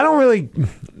 Yeah. I don't really...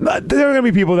 There are going to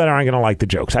be people that aren't going to like the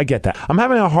jokes. I get that. I'm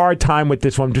having a hard time with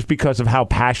this one just because of how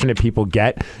passionate people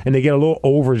get, and they get a little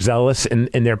overzealous in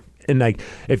their... And like,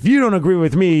 if you don't agree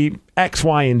with me, X,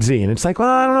 Y, and Z. And it's like, well,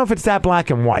 I don't know if it's that black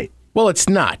and white. Well, it's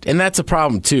not. And that's a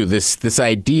problem, too, this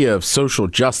idea of social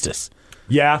justice.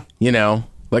 Yeah. You know?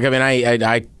 Like, I mean,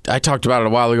 I talked about it a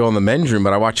while ago in the men's room,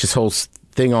 but I watched this whole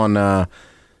thing on...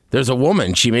 there's a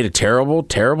woman. She made a terrible,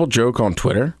 terrible joke on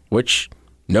Twitter, which...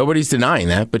 Nobody's denying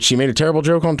that, but she made a terrible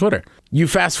joke on Twitter. You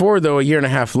fast forward, though, a year and a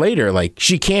half later, like,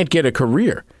 she can't get a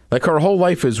career. Like, her whole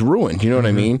life is ruined. You know what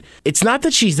I mean? It's not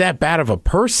that she's that bad of a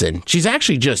person. She's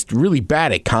actually just really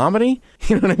bad at comedy.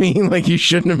 You know what I mean? Like, you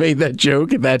shouldn't have made that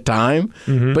joke at that time.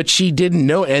 But she didn't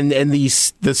know. And the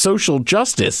social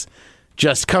justice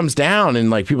just comes down,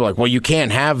 and like people are like, well, you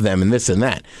can't have them and this and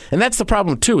that. And that's the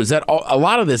problem, too, is that a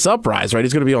lot of this uprise, right,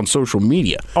 is going to be on social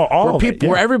media. Oh, all of it, yeah.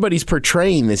 Where everybody's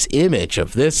portraying this image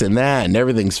of this and that and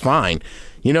everything's fine.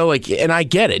 You know, like, and I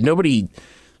get it. Nobody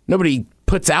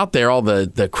puts out there all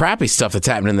the crappy stuff that's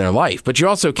happening in their life, but you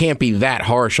also can't be that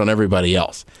harsh on everybody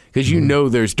else because you know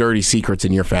there's dirty secrets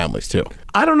in your families, too.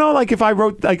 I don't know, like, if I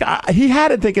wrote, like, he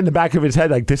had it think in the back of his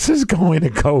head, like, this is going to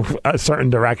go a certain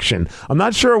direction. I'm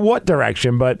not sure what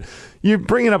direction, but you're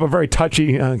bringing up a very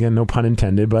touchy, again, no pun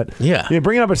intended, but you're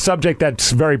bringing up a subject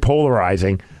that's very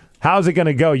polarizing. How's it going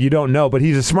to go? You don't know, but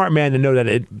he's a smart man to know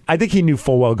that I think he knew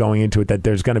full well going into it that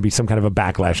there's going to be some kind of a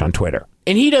backlash on Twitter.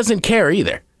 And he doesn't care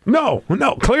either. No,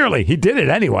 clearly. He did it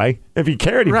anyway. If he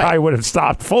cared, he probably would have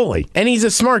stopped fully. And he's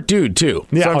a smart dude, too.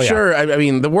 Yeah, so I'm sure, I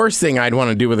mean, the worst thing I'd want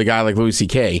to do with a guy like Louis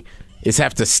C.K. is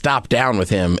have to stop down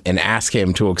with him and ask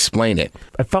him to explain it.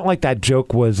 I felt like that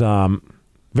joke was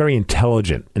very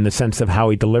intelligent in the sense of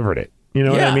how he delivered it. You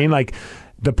know what I mean? Like,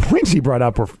 the points he brought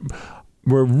up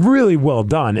were really well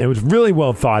done. It was really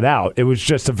well thought out. It was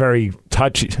just a very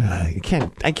touchy... I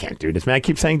can't do this, man. I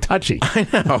keep saying touchy.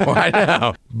 I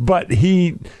know. But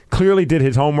he clearly did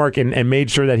his homework and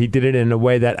made sure that he did it in a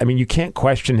way that, I mean, you can't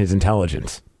question his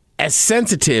intelligence. As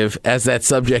sensitive as that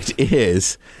subject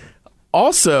is,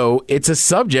 also, it's a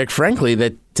subject, frankly,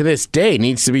 that to this day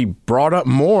needs to be brought up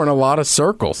more in a lot of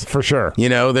circles. For sure. You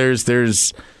know, there's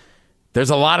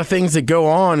a lot of things that go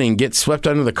on and get swept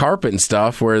under the carpet and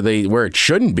stuff where it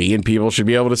shouldn't be, and people should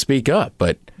be able to speak up.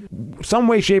 But some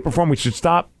way, shape, or form, we should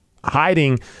stop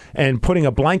hiding and putting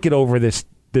a blanket over this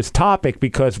topic,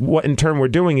 because what in turn we're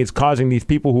doing is causing these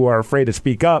people who are afraid to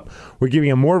speak up. We're giving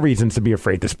them more reasons to be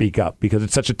afraid to speak up because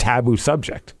it's such a taboo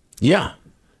subject. Yeah.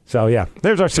 So yeah,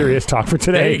 there's our serious talk for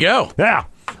today. There you go. Yeah.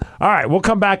 All right, we'll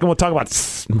come back and we'll talk about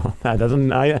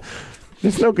that.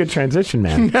 There's no good transition,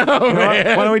 man. No,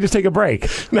 man. Why don't we just take a break?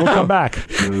 No. We'll come back.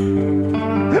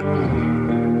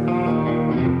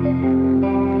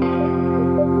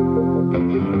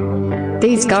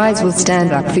 These guys will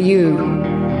stand up for you.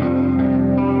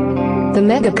 The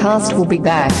MegaCast will be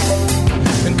back.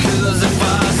 Cause if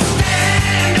I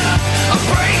stand up, I'll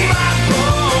break my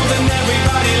bones, and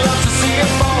everybody loves to see it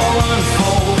fall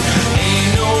unfold.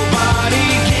 Ain't nobody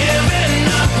giving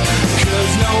up,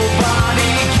 cause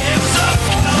nobody gives a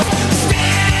fuck.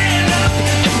 Stand up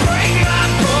and break my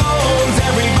bones.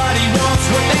 Everybody wants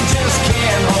what they just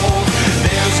can't hold.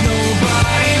 There's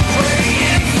nobody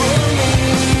praying for me.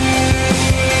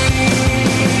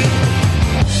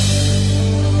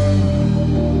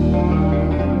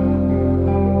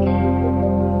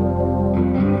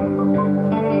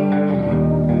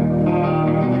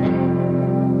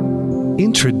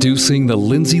 Introducing the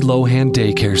Lindsay Lohan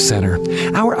Daycare Center.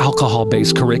 Our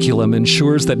alcohol-based curriculum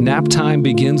ensures that nap time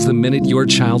begins the minute your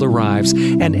child arrives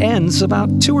and ends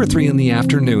about 2 or 3 in the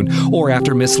afternoon, or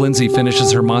after Miss Lindsay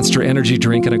finishes her Monster Energy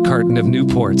drink and a carton of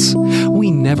Newports. We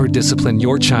never discipline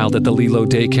your child at the Lilo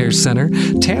Daycare Center.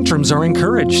 Tantrums are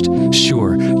encouraged.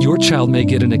 Sure, your child may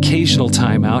get an occasional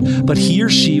timeout, but he or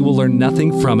she will learn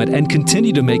nothing from it and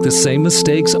continue to make the same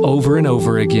mistakes over and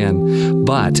over again.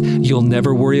 But you'll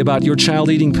never worry about your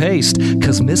child eating paste,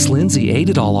 because Miss Lindsay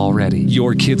ate it all already.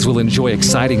 Your kids will enjoy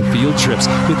exciting field trips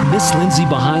with Miss Lindsay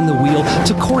behind the wheel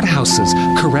to courthouses,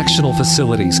 correctional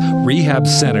facilities, rehab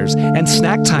centers, and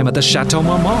snack time at the Chateau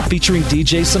Mama featuring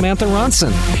DJ Samantha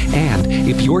Ronson. And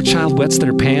if your child wets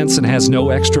their pants and has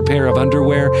no extra pair of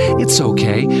underwear, it's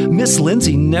okay. Miss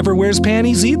Lindsay never wears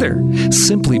panties either.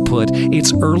 Simply put,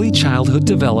 it's early childhood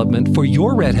development for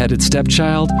your redheaded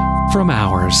stepchild from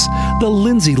ours, the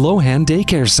Lindsay Lohan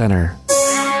Daycare Center.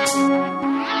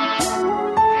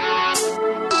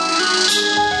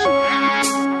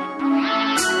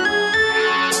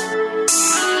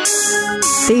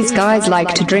 These guys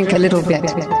like to drink a little bit.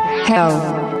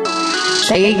 Hell,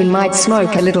 they even might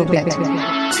smoke a little bit.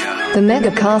 The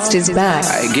MegaCast is back.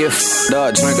 I give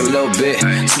dog, drink a little bit,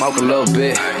 smoke a little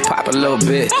bit, pop a little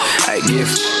bit. I give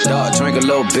dog, drink a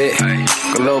little bit,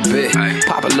 pop a little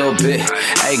bit.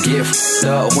 I give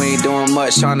dog, we ain't doing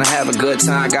much, trying to have a good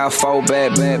time. Got 4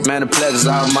 bad, man, the pleasure's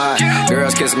all mine.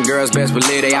 Girls kissing girls, best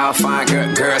believe they all fine.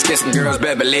 Girls kissing girls,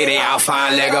 best believe they all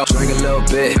fine. Let go, drink a little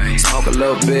bit, smoke a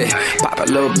little bit, pop a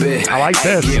little bit. I like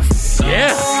this.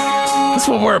 Yeah. That's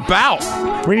what we're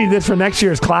about. We need this for next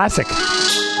year's classic.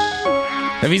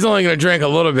 If he's only going to drink a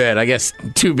little bit, I guess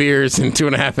 2 beers in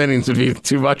 2.5 innings would be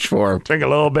too much for him. Drink a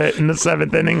little bit in the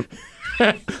 7th inning.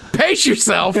 Pace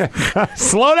yourself.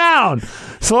 Slow down.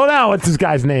 Slow down. What's this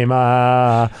guy's name?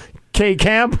 K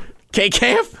Camp? K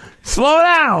Camp? Slow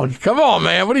down. Come on,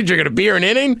 man. What are you drinking? A beer an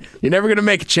inning? You're never going to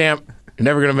make it, champ. You're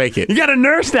never going to make it. You got to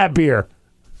nurse that beer.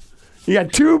 You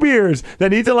got 2 beers that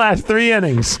need to last 3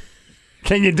 innings.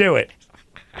 Can you do it?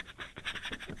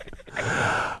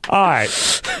 All right.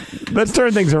 Let's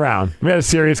turn things around. We had a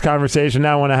serious conversation.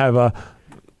 Now I want to have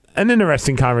an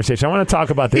interesting conversation. I want to talk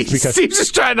about this because he's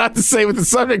just trying not to say what the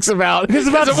subject's about. Because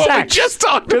it's about sex. What we just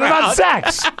talked about. It's about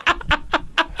sex.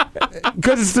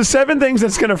 Because it's the 7 things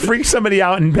that's going to freak somebody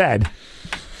out in bed.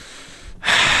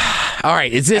 All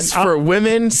right. Is this for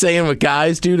women saying what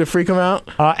guys do to freak them out?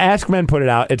 Ask Men put it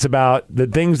out. It's about the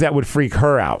things that would freak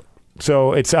her out.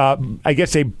 So it's I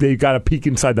guess they got a peek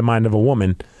inside the mind of a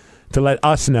woman to let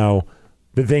us know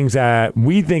the things that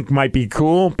we think might be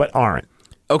cool but aren't.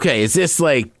 Okay, is this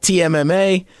like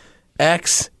TMMA,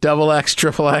 X, XX,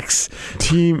 XXX?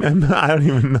 Team, I don't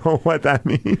even know what that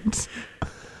means.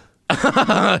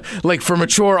 Like for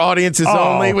mature audiences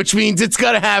only, which means it's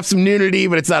got to have some nudity,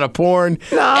 but it's not a porn.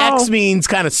 No. X means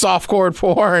kind of softcore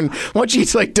porn. Once you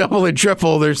like double and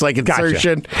triple, there's like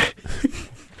insertion.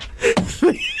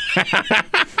 Gotcha.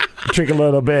 Drink a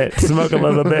little bit, smoke a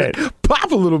little bit,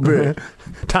 pop a little bit.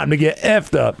 Time to get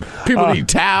effed up. People need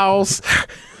towels.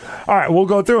 All right, we'll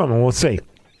go through them and we'll see.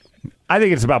 I'd say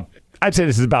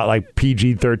this is about like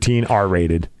PG-13,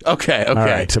 R-rated. Okay. All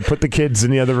right, so put the kids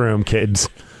in the other room, kids,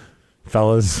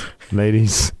 fellas,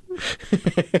 ladies. It's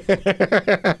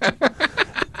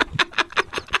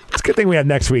a good thing we have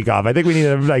next week off. I think we need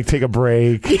to like take a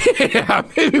break. Yeah,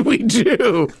 maybe we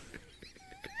do.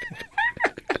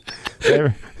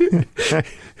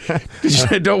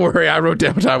 Don't worry, I wrote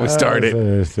down what time we started.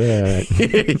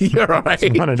 You're all right.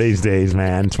 It's one of these days,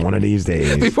 man. It's one of these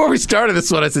days. Before we started this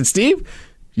one, I said, Steve,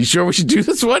 you sure we should do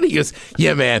this one? He goes,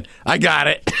 yeah, man, I got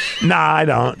it. Nah, I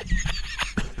don't.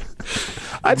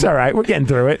 That's all right. We're getting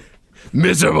through it.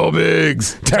 Miserable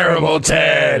Migs, terrible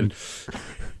Ted.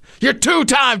 You're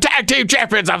 2-time tag team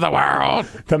champions of the world.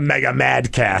 The Mega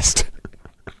Madcast.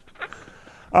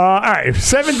 All right,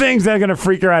 7 things that are going to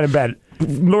freak her out in bed.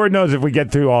 Lord knows if we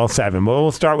get through all 7, but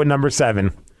we'll start with number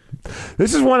 7.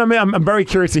 This is one I'm very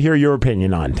curious to hear your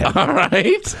opinion on, Ted.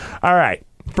 All right.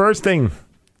 First thing,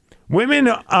 women,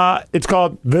 it's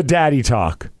called the daddy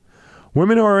talk.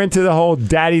 Women who are into the whole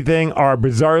daddy thing are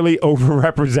bizarrely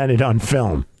overrepresented on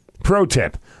film. Pro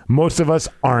tip, most of us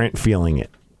aren't feeling it.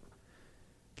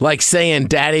 Like saying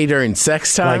daddy during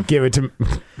sex time? Like give it to...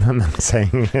 I'm not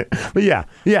saying it. But yeah,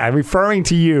 referring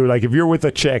to you, like if you're with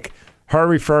a chick, her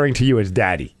referring to you as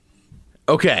daddy.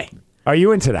 Okay. Are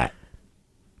you into that?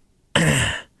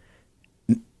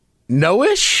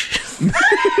 No-ish?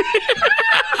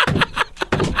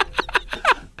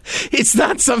 It's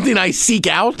not something I seek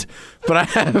out, but I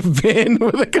have been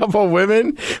with a couple of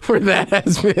women where that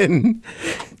has been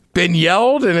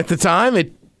yelled, and at the time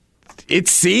it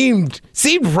seemed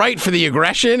right for the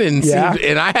aggression, and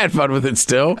and I had fun with it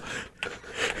still.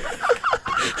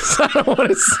 So I don't want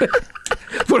to say.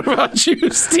 What about you,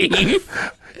 Steve?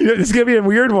 This is gonna be a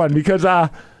weird one because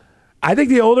I think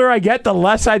the older I get, the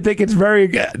less I think it's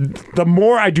the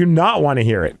more I do not want to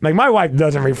hear it. Like, my wife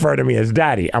doesn't refer to me as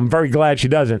daddy. I'm very glad she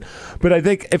doesn't. But I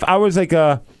think if I was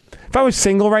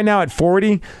single right now at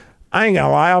 40, I ain't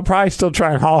gonna lie, I'll probably still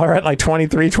try and holler at like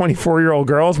 23, 24-year-old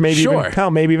girls. Maybe even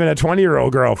a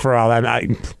 20-year-old girl for all that.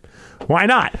 Why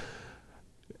not?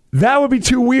 That would be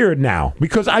too weird now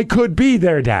because I could be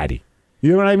their daddy.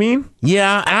 You know what I mean?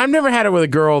 Yeah, and I've never had it with a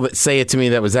girl that say it to me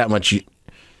that was that much.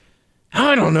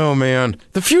 I don't know, man.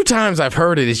 The few times I've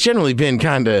heard it, it's generally been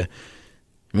kind of,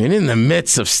 in the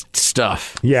midst of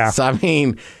stuff. Yeah. So,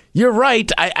 you're right.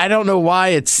 I don't know why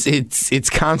it's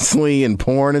constantly in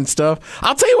porn and stuff.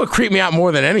 I'll tell you what creeped me out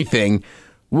more than anything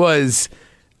was,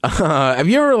 have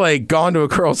you ever like gone to a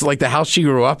girl's like the house she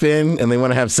grew up in and they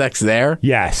want to have sex there?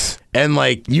 Yes. And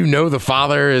like the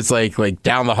father is like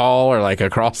down the hall or like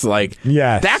across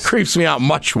yes. That creeps me out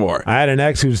much more. I had an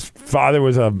ex whose father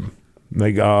was a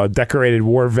decorated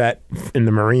war vet in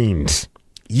the Marines.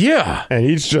 Yeah. And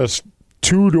he's just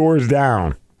 2 doors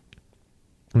down.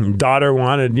 Daughter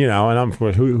wanted, and I'm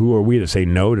who are we to say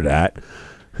no to that?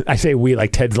 I say we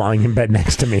like Ted's lying in bed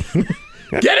next to me.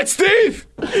 Get it, Steve!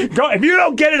 Go, if you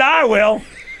don't get it, I will.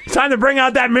 It's time to bring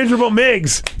out that miserable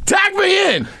Migs. Tag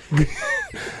me in!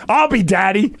 I'll be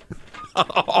daddy.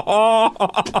 I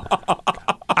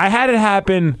had it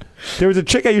happen. There was a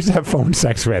chick I used to have phone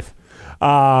sex with.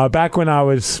 Back when I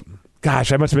was,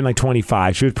 I must have been like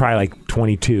 25. She was probably like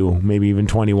 22, maybe even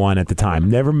 21 at the time.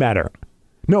 Never met her.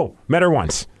 No, met her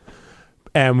once.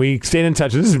 And we stayed in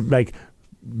touch. This is like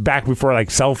back before like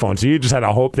cell phones. So you just had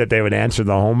to hope that they would answer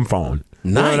the home phone. Nice.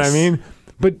 You know what I mean?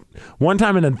 But one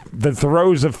time in the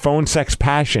throes of phone sex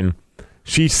passion,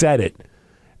 she said it.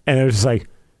 And it was just like,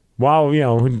 while,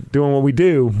 doing what we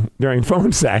do during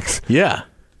phone sex. Yeah.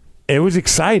 It was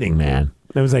exciting, man.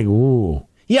 It was like, ooh.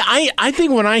 Yeah, I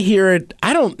think when I hear it,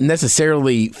 I don't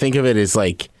necessarily think of it as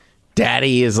like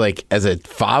daddy is like as a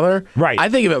father. Right. I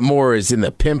think of it more as in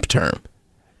the pimp term.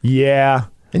 Yeah.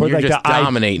 And or you're like just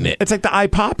dominating it. It's like the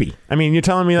iPoppy. You're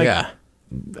telling me like, yeah.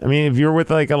 If you're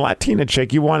with like a Latina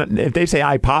chick, if they say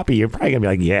iPoppy, you're probably going to be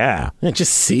like, yeah.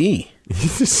 Just see.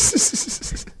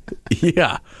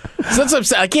 Yeah. So that's what I'm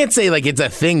saying. I can't say like it's a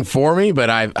thing for me, but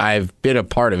I've been a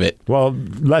part of it. Well,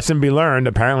 lesson be learned.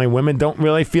 Apparently women don't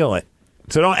really feel it.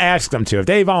 So don't ask them to. If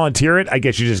they volunteer it, I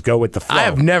guess you just go with the flow. I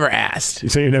have never asked.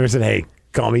 So you've never said, hey,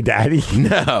 call me daddy?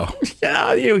 No.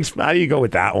 How do you go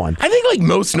with that one? I think like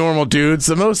most normal dudes,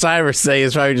 the most I ever say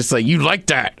is probably just like, you like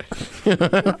that.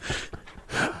 The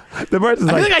person's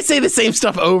I feel like I say the same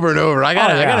stuff over and over. I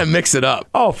gotta mix it up.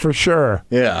 Oh, for sure.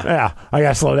 Yeah. Yeah. I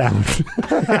gotta slow down.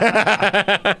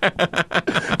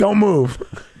 Don't move.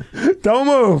 Don't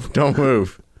move. Don't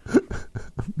move.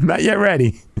 Not yet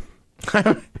ready. All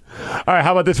right,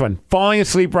 how about this one? Falling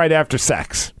asleep right after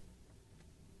sex.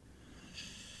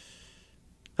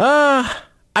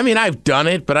 I've done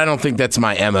it, but I don't think that's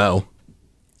my MO.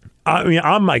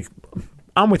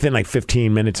 I'm within like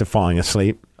 15 minutes of falling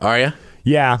asleep. Are you?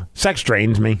 Yeah, sex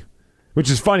drains me, which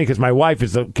is funny because my wife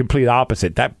is the complete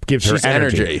opposite. That gives her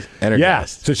energy. Yeah,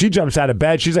 so she jumps out of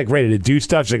bed. She's like ready to do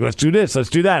stuff. She's like, let's do this, let's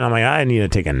do that. And I'm like, I need to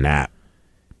take a nap.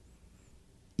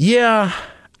 Yeah,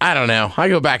 I don't know. I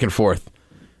go back and forth.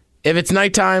 If it's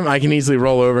nighttime, I can easily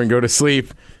roll over and go to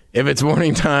sleep. If it's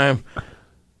morning time,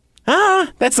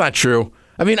 that's not true.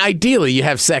 Ideally, you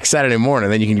have sex Saturday morning,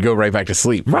 then you can go right back to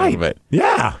sleep. Right.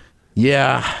 Yeah.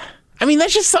 Yeah.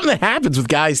 That's just something that happens with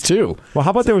guys, too. Well,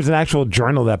 how about there was an actual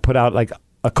journal that put out, like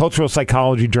a cultural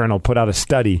psychology journal put out a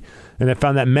study, and it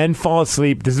found that men fall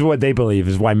asleep. This is what they believe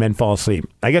is why men fall asleep.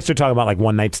 I guess they're talking about like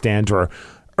one-night stands or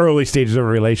early stages of a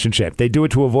relationship. They do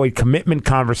it to avoid commitment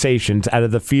conversations out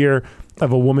of the fear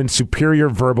of a woman's superior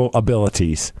verbal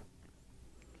abilities.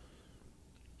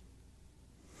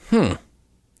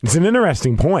 It's an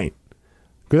interesting point.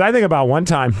 Because I think about one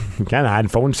time, I had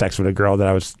phone sex with a girl that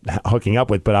I was hooking up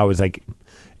with, but I was like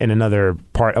in another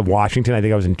part of Washington. I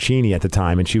think I was in Cheney at the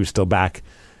time, and she was still back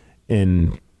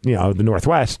in, the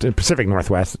Northwest, Pacific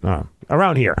Northwest,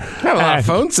 around here. I have a lot of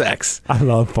phone sex. I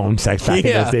love phone sex back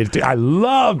in those days, too. I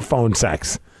loved phone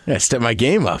sex. Yeah, step my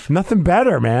game up. Nothing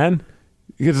better, man.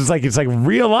 Because it's like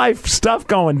real life stuff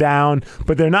going down,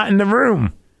 but they're not in the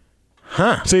room.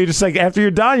 Huh. So you're just like, after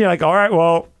you're done, you're like, all right,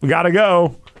 well, we got to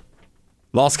go.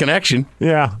 Lost connection.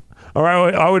 Yeah. All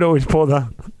right. I would always pull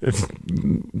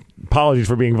apologies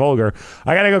for being vulgar.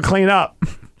 I got to go clean up.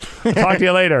 Talk to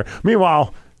you later.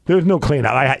 Meanwhile, there's no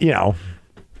cleanup. Yeah, I got you.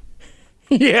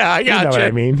 You know what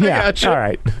I mean? Yeah. All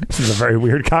right. This is a very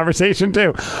weird conversation,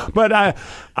 too. But I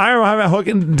remember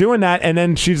hooking, doing that, and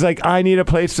then she's like, I need a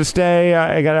place to stay.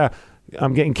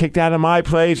 I'm getting kicked out of my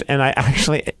place. And I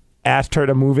actually asked her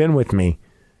to move in with me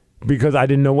because I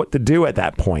didn't know what to do at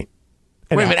that point.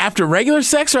 And Wait a minute, after regular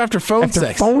sex or after phone after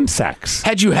sex? phone sex.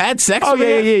 Had you had sex Oh, with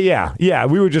her? Yeah,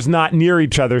 we were just not near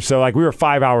each other. So, like, we were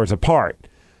 5 hours apart.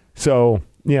 So,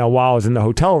 while I was in the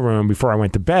hotel room before I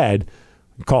went to bed,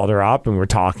 I called her up and we're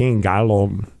talking and got a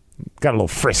little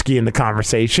frisky in the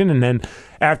conversation. And then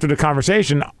after the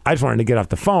conversation, I just wanted to get off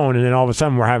the phone. And then all of a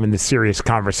sudden, we're having this serious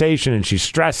conversation and she's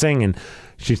stressing and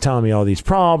she's telling me all these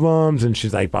problems and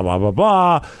she's like, blah, blah, blah,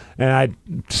 blah. And I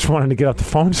just wanted to get off the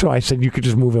phone. So I said, you could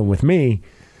just move in with me.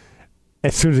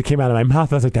 As soon as it came out of my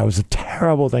mouth, I was like, that was a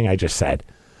terrible thing I just said.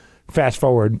 Fast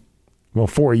forward,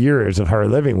 4 years of her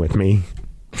living with me.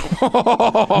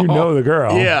 You know the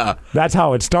girl. Yeah. That's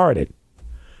how it started.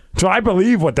 So I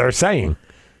believe what they're saying.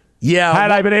 Yeah.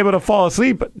 Had I been able to fall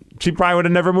asleep, she probably would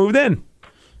have never moved in.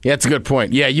 Yeah, that's a good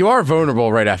point. Yeah, you are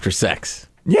vulnerable right after sex.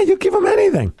 Yeah, you give them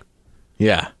anything.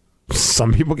 Yeah.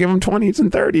 Some people give them 20s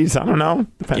and 30s. I don't know.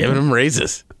 Giving them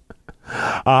raises.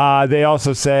 They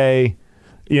also say,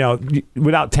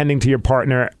 without tending to your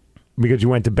partner because you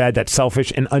went to bed, that's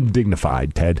selfish and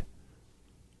undignified, Ted.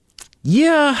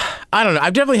 Yeah, I don't know.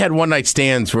 I've definitely had one night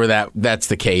stands where that's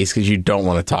the case because you don't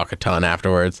want to talk a ton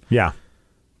afterwards. Yeah.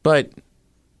 But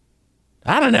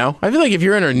I don't know. I feel like if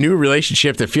you're in a new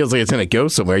relationship that feels like it's going to go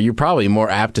somewhere, you're probably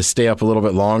more apt to stay up a little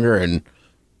bit longer and,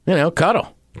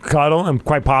 cuddle. Cuddle and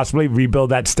quite possibly rebuild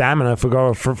that stamina if we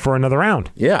go for another round.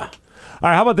 Yeah. All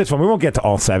right, how about this one? We won't get to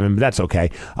all 7, but that's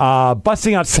okay.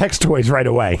 Busting out sex toys right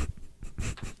away.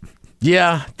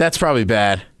 Yeah, that's probably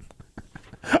bad.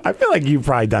 I feel like you've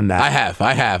probably done that. I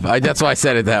have. That's why I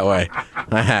said it that way.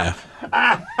 I have.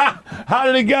 How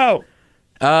did it go?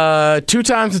 2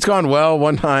 times it's gone well.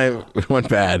 1 time it went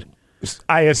bad.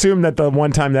 I assume that the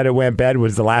one time that it went bad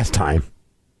was the last time.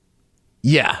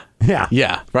 Yeah. Yeah.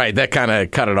 Yeah. Right. That kind of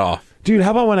cut it off. Dude,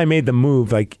 how about when I made the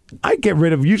move? Like, I get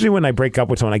rid of, usually when I break up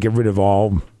with someone, I get rid of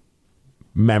all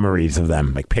memories of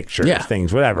them, like pictures,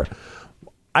 things, whatever.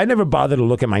 I never bothered to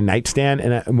look at my nightstand.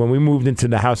 And when we moved into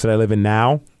the house that I live in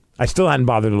now, I still hadn't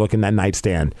bothered to look in that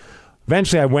nightstand.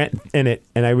 Eventually, I went in it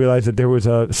and I realized that there was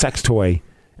a sex toy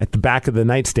at the back of the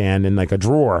nightstand in like a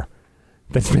drawer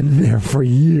that's been there for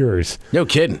years. No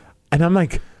kidding. And I'm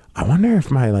like, I wonder if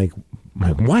my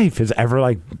wife has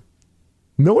ever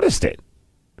noticed it.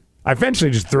 I eventually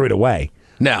just threw it away.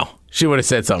 No, she would have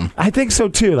said something. I think so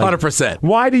too. 100%.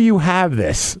 Why do you have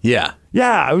this? Yeah.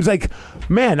 Yeah, I was like,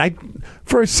 man,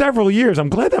 for several years, I'm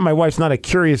glad that my wife's not a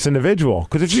curious individual.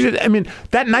 Because if she did,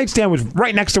 that nightstand was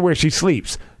right next to where she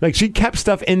sleeps. Like, she kept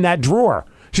stuff in that drawer.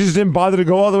 She just didn't bother to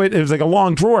go all the way. It was like a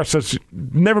long drawer, so she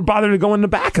never bothered to go in the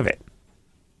back of it.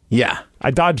 Yeah. I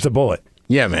dodged a bullet.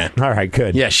 Yeah, man. All right,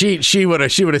 good. Yeah, she would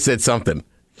have said something.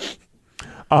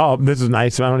 Oh, this is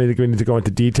nice. I don't think we need to go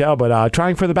into detail, but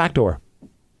trying for the back door.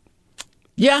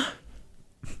 Yeah.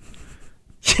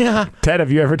 Yeah. Ted,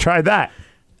 have you ever tried that?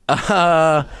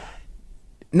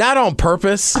 Not on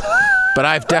purpose, but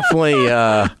I've definitely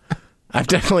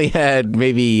had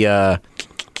maybe I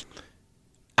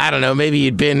don't know, maybe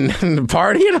you'd been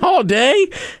partying all day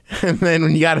and then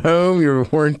when you got home your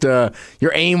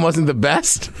aim wasn't the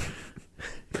best.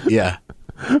 Yeah.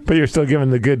 But you're still giving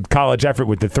the good college effort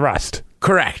with the thrust.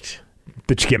 Correct.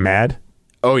 Did you get mad?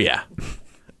 Oh yeah.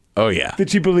 Oh yeah. Did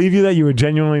she believe you that you were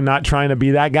genuinely not trying to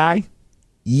be that guy?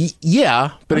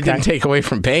 Yeah, but It didn't take away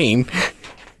from pain.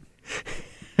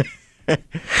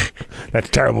 That's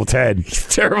terrible, Ted.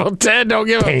 Terrible, Ted. Don't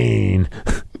give pain.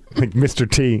 Like Mr.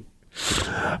 T.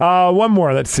 One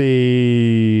more. Let's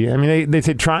see. They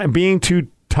say being too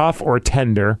tough or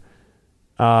tender.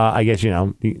 I guess, you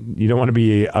don't want to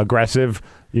be aggressive.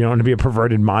 You don't want to be a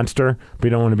perverted monster, but you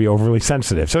don't want to be overly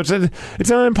sensitive. So it's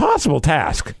an impossible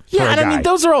task. Yeah, and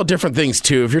those are all different things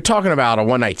too. If you're talking about a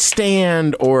one night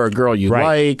stand or a girl you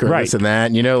like or this and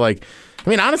that,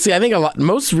 honestly, I think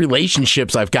most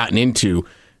relationships I've gotten into,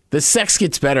 the sex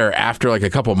gets better after like a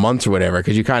couple months or whatever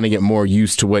because you kind of get more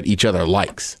used to what each other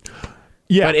likes.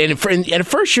 Yeah, but at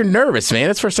first you're nervous, man.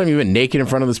 It's the first time you've been naked in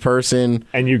front of this person,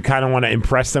 and you kind of want to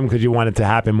impress them because you want it to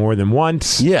happen more than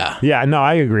once. Yeah, yeah. No,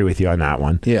 I agree with you on that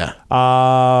one. Yeah.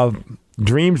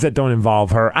 Dreams that don't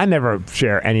involve her. I never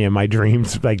share any of my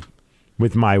dreams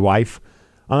with my wife,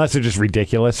 unless they're just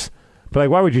ridiculous. But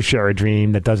why would you share a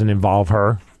dream that doesn't involve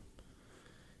her?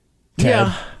 Ted?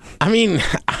 Yeah,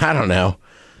 I don't know.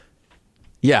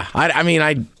 Yeah,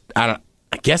 I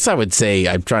guess I would say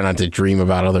I try not to dream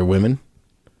about other women.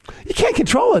 You can't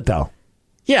control it, though.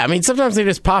 Yeah, sometimes they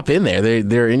just pop in there.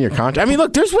 They're in your contract.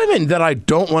 Look, there's women that I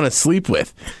don't want to sleep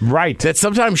with. Right. That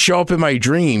sometimes show up in my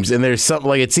dreams, and there's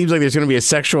something it seems like there's going to be a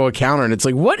sexual encounter, and it's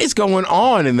like, what is going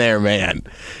on in there, man?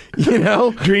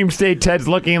 Dream state Ted's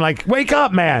looking like, wake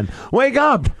up, man. Wake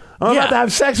up. I'm about to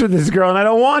have sex with this girl and I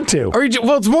don't want to. Or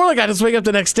well, it's more like I just wake up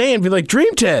the next day and be like,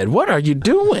 Dream Ted, what are you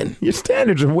doing? Your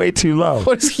standards are way too low.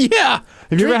 Yeah.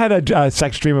 Have you ever had a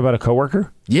sex dream about a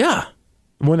coworker? Yeah.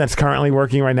 One that's currently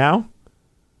working right now?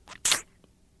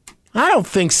 I don't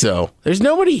think so. There's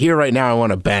nobody here right now I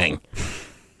want to bang.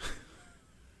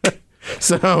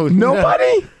 So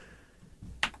nobody?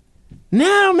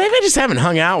 No, maybe I just haven't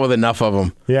hung out with enough of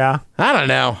them. Yeah. I don't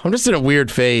know. I'm just in a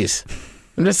weird phase.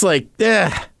 I'm just like,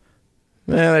 there's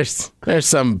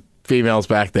some females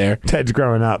back there. Ted's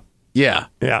growing up. Yeah.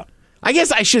 Yeah. I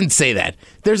guess I shouldn't say that.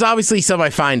 There's obviously some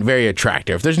I find very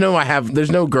attractive. There's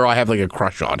no girl I have like a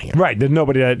crush on here. Right. There's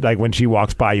nobody that, like, when she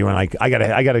walks by you and like I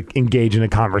gotta engage in a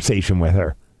conversation with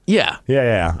her. Yeah.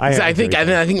 Yeah. I think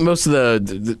most of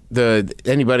the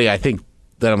anybody I think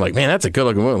that I'm like, man, that's a good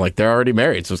looking woman. Like, they're already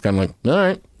married, so it's kind of like,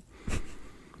 all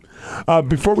right.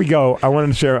 Before we go, I wanted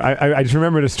to share. I just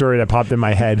remembered a story that popped in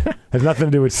my head. It has nothing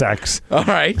to do with sex. All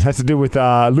right. It has to do with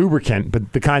lubricant,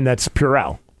 but the kind that's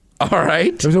Purell. All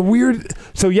right. There was a weird.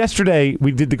 So yesterday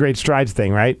we did the Great Strides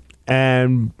thing, right?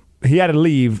 And he had to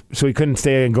leave, so he couldn't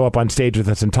stay and go up on stage with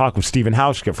us and talk with Steven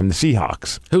Hauschka from the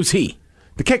Seahawks. Who's he?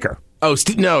 The kicker. Oh,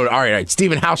 no. All right.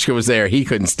 Steven Hauschka was there. He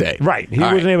couldn't stay. Right. He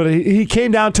wasn't able to. He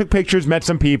came down, took pictures, met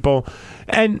some people,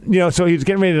 and so he was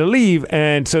getting ready to leave.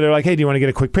 And so they're like, "Hey, do you want to get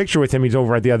a quick picture with him?" He's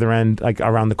over at the other end, like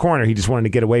around the corner. He just wanted to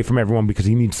get away from everyone because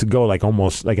he needs to go, like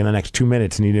almost like in the next 2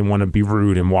 minutes, and he didn't want to be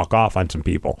rude and walk off on some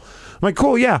people. I'm like,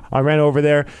 "Cool, yeah." I ran over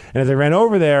there, and as I ran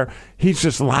over there, he's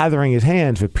just lathering his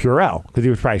hands with Purell because he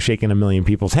was probably shaking a million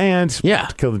people's hands, to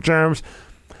kill the germs.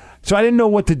 So I didn't know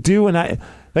what to do, and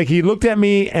he looked at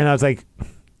me, and I was like.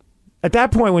 At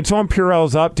that point, when someone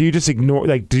Purell's up, do you just ignore?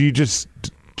 Like, do you just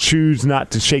choose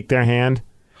not to shake their hand?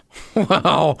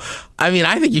 Well, I mean,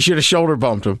 I think you should have shoulder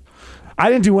bumped him. I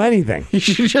didn't do anything. You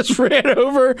just ran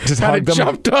over, kind of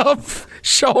jumped up,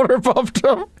 shoulder bumped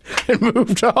him, and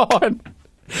moved on.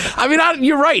 I mean,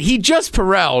 you're right. He just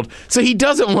Purelled, so he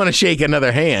doesn't want to shake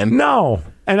another hand. No,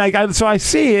 and so I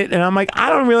see it, and I'm like, I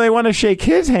don't really want to shake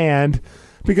his hand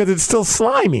because it's still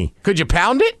slimy. Could you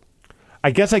pound it? I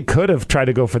guess I could have tried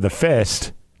to go for the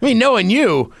fist. I mean, knowing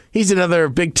you, he's another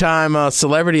big-time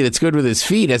celebrity that's good with his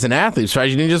feet as an athlete.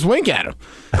 Surprised you didn't just wink at him.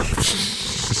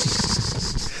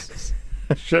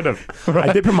 Should have. Right.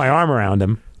 I did put my arm around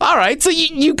him. All right, so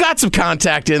you got some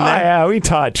contact in there. Yeah, we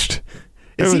touched.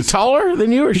 Is he taller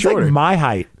than you or shorter? Like my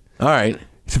height. All right.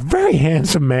 He's a very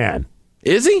handsome man.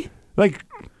 Is he? Like,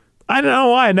 I don't know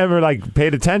why I never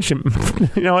paid attention.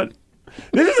 You know what?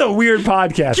 This is a weird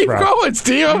podcast, Keep bro. Keep going,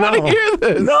 Steve. I want to hear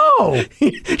this. No.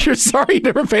 You're sorry you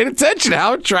never paid attention to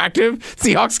how attractive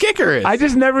Seahawks kicker is. I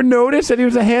just never noticed that he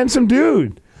was a handsome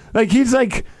dude. Like, he's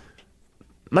like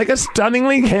a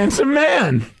stunningly handsome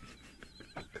man.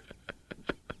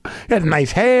 He has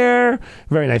nice hair,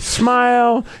 very nice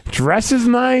smile, dresses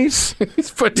nice.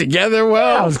 He's put together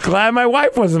well. Yeah, I was glad my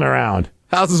wife wasn't around.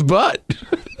 How's his butt?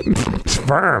 It's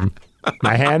firm.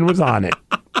 My hand was on it.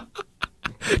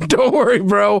 Don't worry,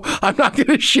 bro. I'm not going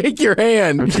to shake your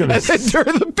hand. And then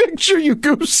during the picture, you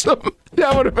goose him.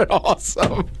 That would have been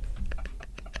awesome.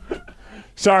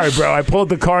 Sorry, bro. I pulled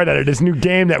the card out of this new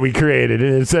game that we created,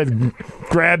 and it said,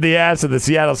 grab the ass of the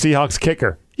Seattle Seahawks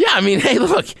kicker. Yeah, I mean, hey,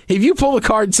 look. If you pull a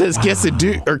card that says kiss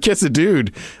a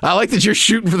dude, I like that you're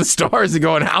shooting for the stars and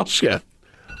going Hauschka.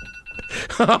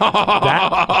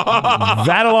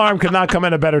 That alarm could not come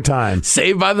at a better time.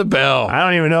 Saved by the bell. I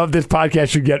don't even know if this podcast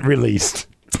should get released.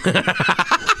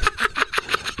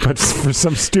 But for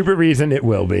some stupid reason, it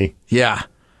will be. Yeah.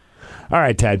 All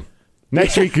right, Ted.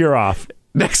 Next week, you're off.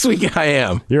 Next week, I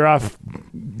am. You're off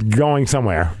going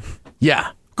somewhere.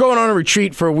 Yeah. Going on a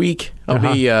retreat for a week.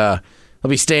 I'll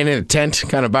be staying in a tent,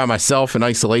 kind of by myself in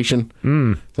isolation. So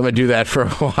I'm going to do that for a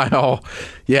while.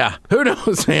 Yeah. Who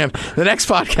knows, man? The next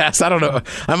podcast, I don't know.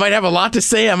 I might have a lot to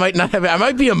say. I might not have. I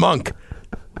might be a monk.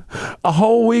 A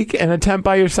whole week in a tent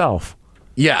by yourself.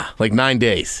 Yeah, like 9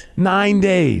 days. 9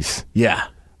 days. Yeah.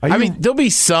 I mean, there'll be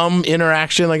some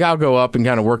interaction. Like, I'll go up and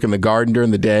kind of work in the garden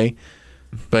during the day.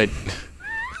 But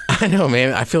I know,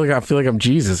 man. I feel like I'm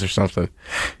Jesus or something.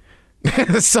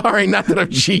 Sorry, not that I'm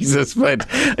Jesus, but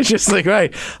it's just like,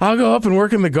 right, I'll go up and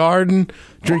work in the garden,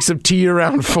 drink some tea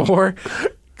around 4,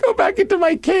 go back into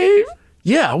my cave.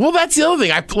 Yeah, well, that's the other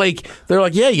thing. They're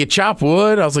like, yeah, you chop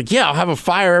wood. I was like, yeah, I'll have a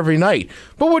fire every night.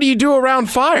 But what do you do around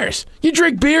fires? You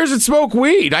drink beers and smoke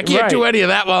weed. I can't do any of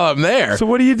that while I'm there. So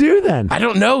what do you do then? I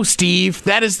don't know, Steve.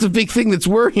 That is the big thing that's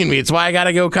worrying me. It's why I got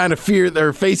to go kind of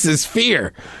face this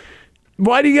fear.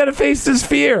 Why do you got to face this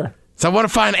fear? So I want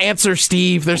to find an answer,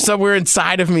 Steve. There's somewhere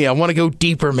inside of me. I want to go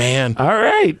deeper, man. All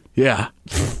right. Yeah.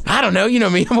 I don't know. You know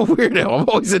me. I'm a weirdo. I'm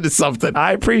always into something.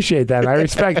 I appreciate that. I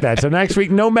respect that. So next week,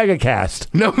 no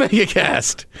MegaCast. No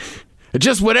MegaCast.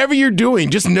 Just whatever you're doing,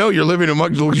 just know you're living a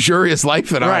much luxurious life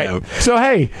than I am. So,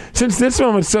 hey, since this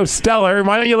one was so stellar,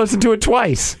 why don't you listen to it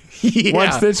twice? Yeah.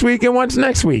 Once this week and once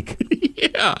next week.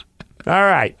 Yeah. All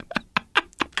right.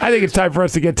 I think it's time for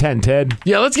us to get 10, Ted.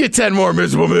 Yeah, let's get 10 more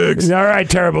miserable Migs. All right,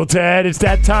 terrible Ted. It's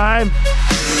that time.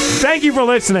 Thank you for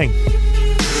listening.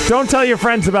 Don't tell your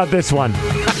friends about this one.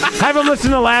 Have them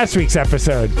listen to last week's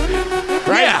episode.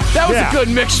 Right? Yeah, that was a good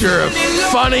mixture of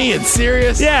funny and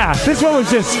serious. Yeah, this one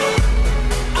was just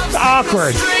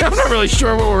awkward. I'm not really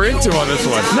sure what we're into on this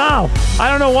one. No, I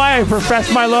don't know why I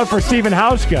professed my love for Stephen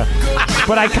Hauschka,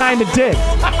 but I kind of did.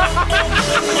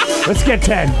 Let's get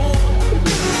 10.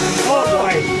 Oh,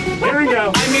 boy. Here we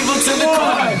go. I'm evil to the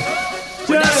core.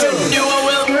 When I shouldn't do, I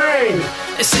will. 3,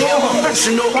 They say I'm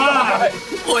emotional. 5,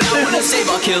 What I wanna save,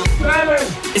 I'll kill.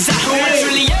 7, Is that who I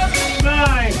truly am?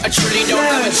 9. I truly don't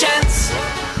have a chance.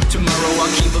 Tomorrow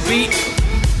I'll keep a beat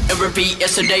and repeat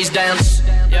yesterday's dance.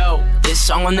 Yo, this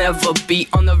song will never be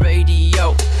on the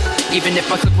radio. Even if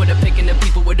I click with a pick and the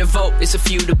people with a vote, it's a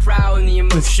few the proud and the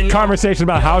emotional. Conversation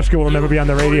about Hauschka will never be on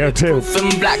the radio, too.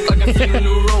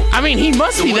 I mean, he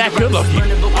must be that good looking.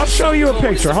 I'll show you a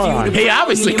picture. Hold on. He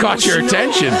obviously caught your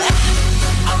attention.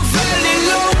 I'm feeling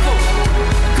local.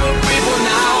 Good people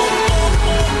now.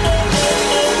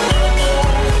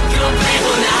 Good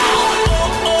people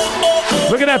now.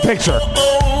 Look at that picture.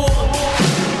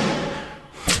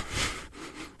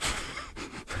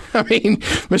 I mean,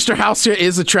 Mr. Hauser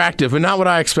is attractive, but not what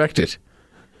I expected.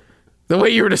 The way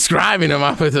you were describing him,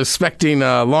 I was expecting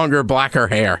longer, blacker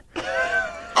hair.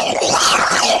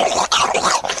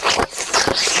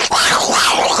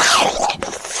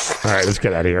 All right, let's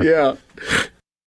get out of here. Yeah.